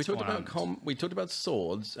 So we talked about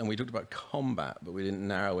swords and we talked about combat, but we didn't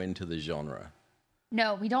narrow into the genre.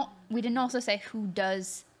 No, we don't. We didn't also say who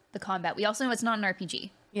does the combat. We also know it's not an RPG.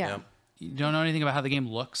 Yeah. You don't know anything about how the game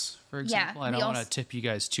looks, for example? Yeah, I don't want to tip you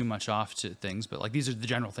guys too much off to things, but like these are the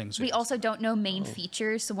general things. We also don't know main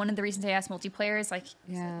features. So one of the reasons I asked multiplayer is like,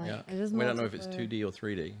 Yeah. It is We don't know if it's 2D or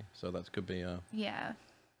 3D, so that could be yeah,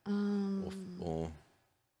 or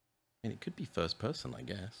and it could be first person, I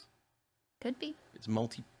guess. could be. It's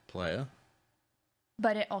multiplayer.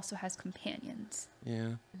 But it also has companions.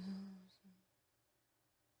 Yeah.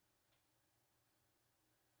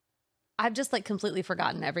 I've just completely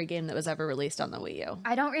forgotten every game that was ever released on the Wii U.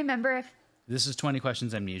 I don't remember if. This is 20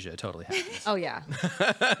 questions amnesia. It totally happens. Oh, yeah. So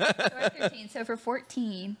we're 13. So for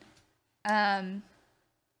 14, I mean,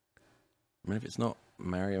 if it's not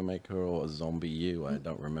Mario Maker or Zombie U, I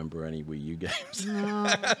don't remember any Wii U games. is your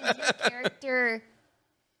character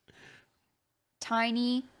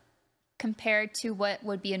tiny compared to what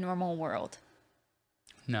would be a normal world?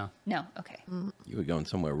 No. No. Okay. You were going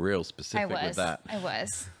somewhere real specific with that. I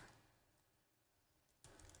was.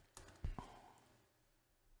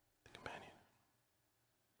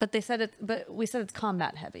 But we said it's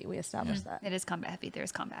combat heavy. We established that. It is combat heavy. There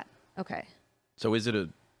is combat. Okay. So is it a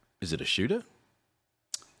shooter?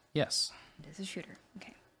 Yes. It is a shooter.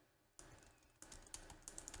 Okay.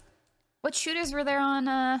 What shooters were there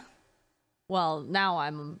on? Well, now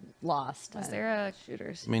I'm lost. Was there a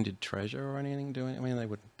shooters? I mean, did Treasure or anything do it? I mean, they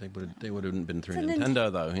would have been through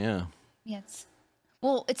Nintendo though. Yeah. Yes.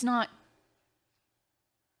 Well, it's not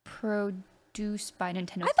produced by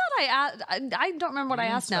Nintendo. I thought I asked. I don't remember what I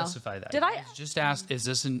asked now. Specify that. Did You I? guys just asked, is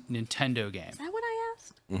this a Nintendo game? Is that what I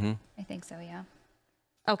asked? Mm-hmm. I think so. Yeah.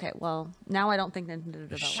 Okay. Well, now I don't think Nintendo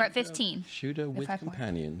developed. We're at 15. Shooter with 5 more.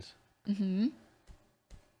 companions. Mm-hmm.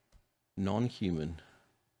 Non-human.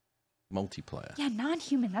 Multiplayer. Yeah,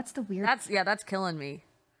 non-human. That's the weird. That's killing me.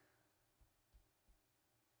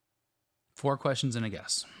 4 questions and a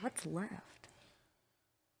guess. What's left?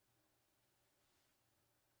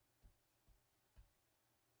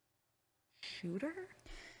 Shooter?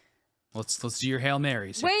 Let's do your Hail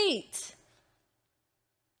Marys. Wait.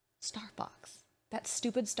 Star Fox. That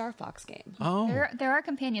stupid Star Fox game. Oh. There are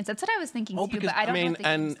companions. That's what I was thinking too. Because But I don't know. What the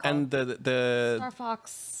game's and the Star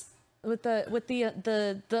Fox with the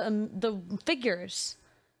figures.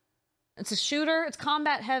 It's a shooter. It's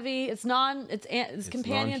combat heavy. It's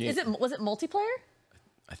companions. Was it multiplayer?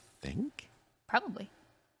 I think. Probably.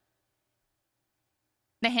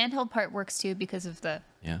 The handheld part works too because of the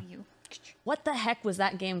Wii U. What the heck was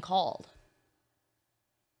that game called?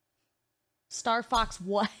 Star Fox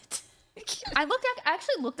what? I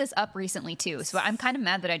actually looked this up recently too, so I'm kind of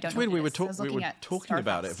mad that I don't It's know. weird. We were talking talking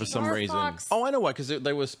about it for some reason. Fox. Oh, I know why. Because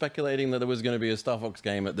they were speculating that there was going to be a Star Fox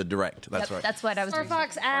game at the Direct. That's right. That's what I was. Star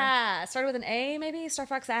Fox started with an A, maybe. Star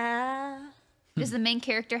Fox Does the main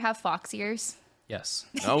character have fox ears? Yes.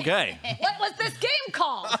 Okay. What was this game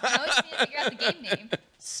called? No, you need to figure out the game name.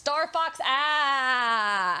 Star Fox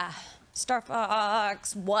Star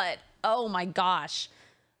Fox what? Oh my gosh.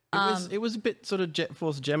 It was a bit sort of Jet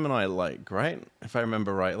Force Gemini-like, right? If I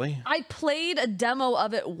remember rightly. I played a demo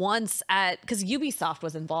of it once because Ubisoft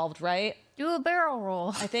was involved, right? Do a barrel roll.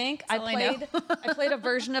 I think all I know. I played a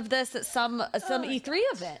version of this at some E3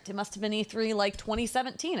 event. It must have been E3 like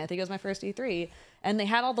 2017. I think it was my first E3, and they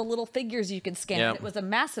had all the little figures you could scan. Yep. It was a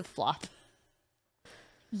massive flop.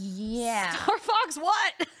 Yeah. Star Fox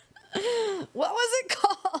what? What was it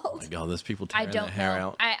called? Oh my God, there's people I tearing their don't hair know.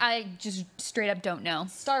 out. I just straight up don't know.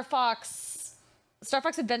 Star Fox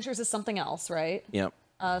Adventures is something else, right? Yep.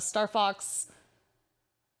 Star Fox.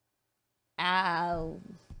 You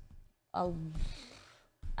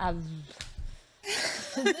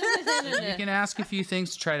can ask a few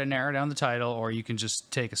things to try to narrow down the title, or you can just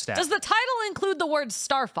take a stab. Does the title include the word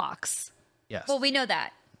Star Fox? Yes. Well, we know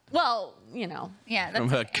that. Well, you know. Yeah. From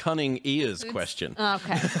That's her cunning ears question.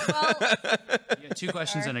 Okay. Well, You got 2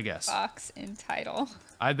 questions and a guess. fox in title.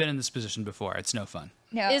 I've been in this position before. It's no fun.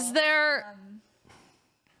 No. is there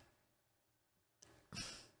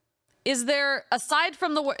aside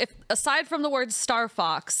from the word Star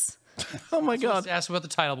Fox? Oh my Just God. ask about the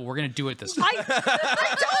title, but we're going to do it this time. I don't. What do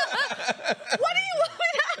you want me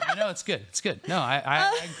to I know it's good. It's good. No,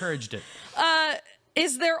 I encouraged it.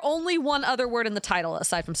 Is there only one other word in the title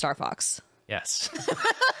aside from Star Fox? Yes.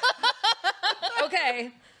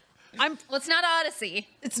 Okay. Well, it's not Odyssey.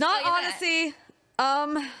 It's not Tell you that. Odyssey.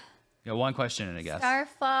 You got 1 question and a guess. Star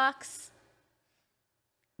Fox.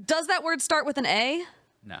 Does that word start with an A?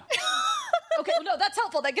 No. Okay, well, no, that's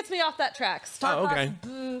helpful. That gets me off that track. Star Oh, Fox. okay.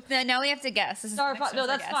 No, now we have to guess. This is Star the Fox. next No,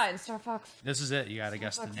 one's our that's guess. fine. Star Fox. This is it. You got to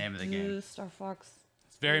guess the name of the game. Star Fox.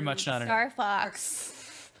 It's very much not an Star Fox.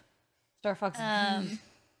 Star Fox. Star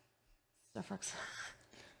Fox.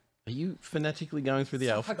 Are you phonetically going through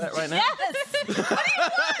the alphabet right now? Yes. What do you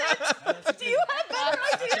want? Do you have better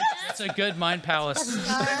ideas? It's a good mind palace.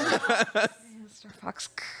 Star Fox.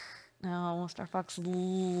 No. Star Fox.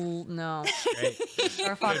 No. Great.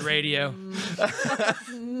 Star Fox. Good radio. Star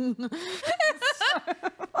Fox.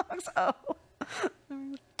 Oh.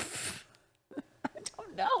 I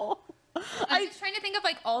don't know. I'm just trying to think of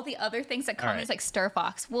like all the other things that come All right. as like Star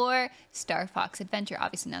Fox War, Star Fox Adventure.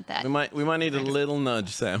 Obviously not that. We might need a little nudge,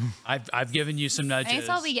 Sam. I've given you some nudges. That's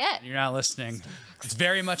all we get. You're not listening. It's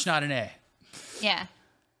very much not an A. Yeah.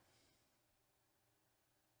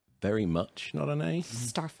 Very much not an A.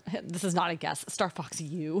 This is not a guess. Star Fox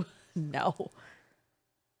U. No. All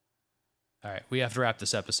right, we have to wrap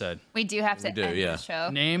this episode. We do have to We do, end yeah. the show.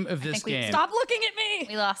 Name of I this think we- game Stop looking at me.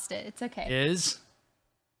 We lost it. It's okay.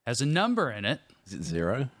 has a number in it. Is it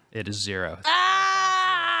 0? It is 0.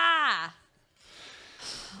 Ah!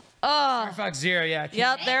 Oh. Star Fox 0, yeah.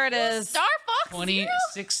 Yep, there it is. Star Fox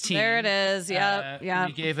 2016. There it is. Yep. Yeah.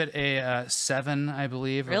 We gave it a 7, I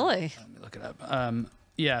believe. Really? Let me look it up.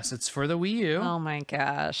 Yes, it's for the Wii U. Oh my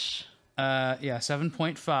gosh. Yeah,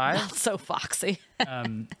 7.5. So foxy.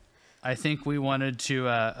 I think we wanted to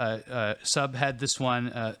subhead this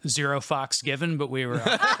one 0 Fox given, but we were.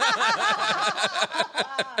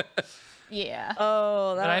 Yeah.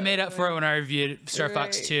 Oh, But I made up for it when I reviewed Star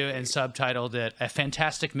Fox 2 and subtitled it "A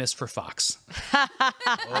Fantastic Miss for Fox."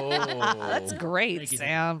 that's great,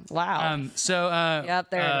 Sam. Wow. Yep,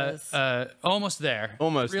 there it is. Almost there.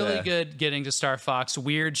 Almost really there. good getting to Star Fox.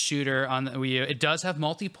 Weird shooter on the Wii U. It does have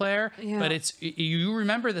multiplayer, but you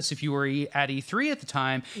remember this if you were at E3 at the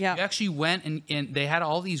time. Yeah. You actually went and they had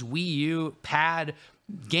all these Wii U pad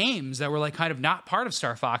games that were like kind of not part of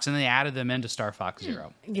Star Fox, and they added them into Star Fox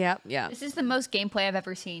 0. Yeah. This is the most gameplay I've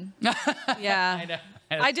ever seen. Yeah.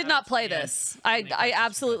 I did not play this. I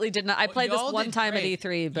absolutely did not. I played this one time at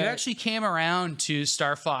E3, but you actually came around to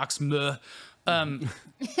Star Fox by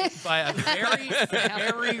a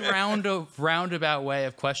very roundabout way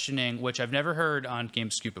of questioning, which I've never heard on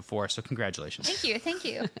GameScoop before. So congratulations. Thank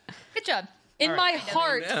you. Good job. in my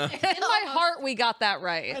heart, we got that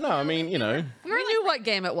right. I know. I mean, you know. We knew what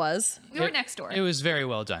game it was. We were next door. It was very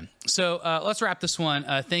well done. So let's wrap this one.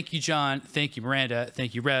 Thank you, John. Thank you, Miranda.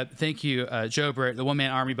 Thank you, Reb. Thank you, Jobert, the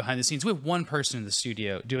one-man army behind the scenes. We have one person in the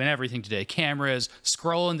studio doing everything today. Cameras,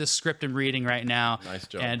 scrolling the script and reading right now. Nice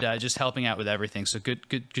job. And just helping out with everything. So good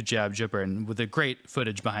job, Jobert, and with the great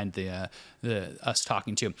footage behind the us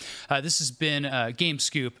talking too. This has been Game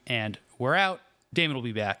Scoop, and we're out. Damon will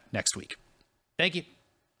be back next week. Thank you.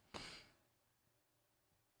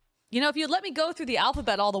 You know, if you'd let me go through the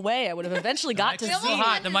alphabet all the way, I would have eventually got to Z.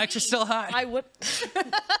 The mics are still hot. I would.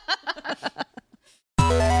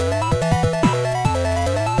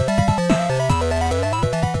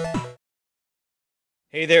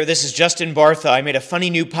 Hey there, this is Justin Bartha. I made a funny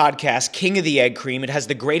new podcast, King of the Egg Cream. It has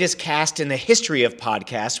the greatest cast in the history of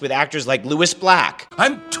podcasts with actors like Louis Black.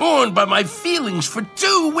 I'm torn by my feelings for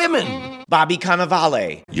two women. Bobby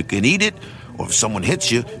Cannavale. You can eat it, or if someone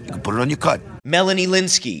hits you, you can put it on your cut. Melanie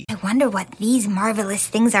Linsky. I wonder what these marvelous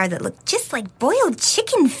things are that look just like boiled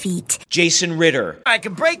chicken feet. Jason Ritter. I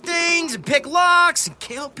can break things and pick locks and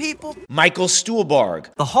kill people. Michael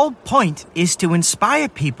Stuhlbarg. The whole point is to inspire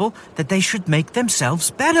people that they should make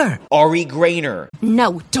themselves better. Ari Grainer.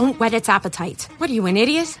 No, don't whet its appetite. What are you, an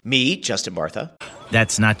idiot? Me, Justin Bartha.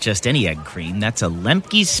 That's not just any egg cream, that's a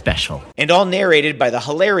Lemke's special. And all narrated by the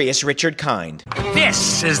hilarious Richard Kind.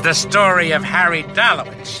 This is the story of Harry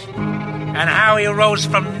Dalowitz and how he rose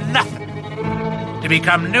from nothing to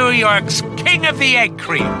become New York's King of the Egg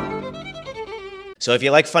Cream. So if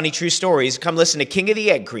you like funny true stories, come listen to King of the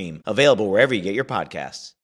Egg Cream, available wherever you get your podcasts.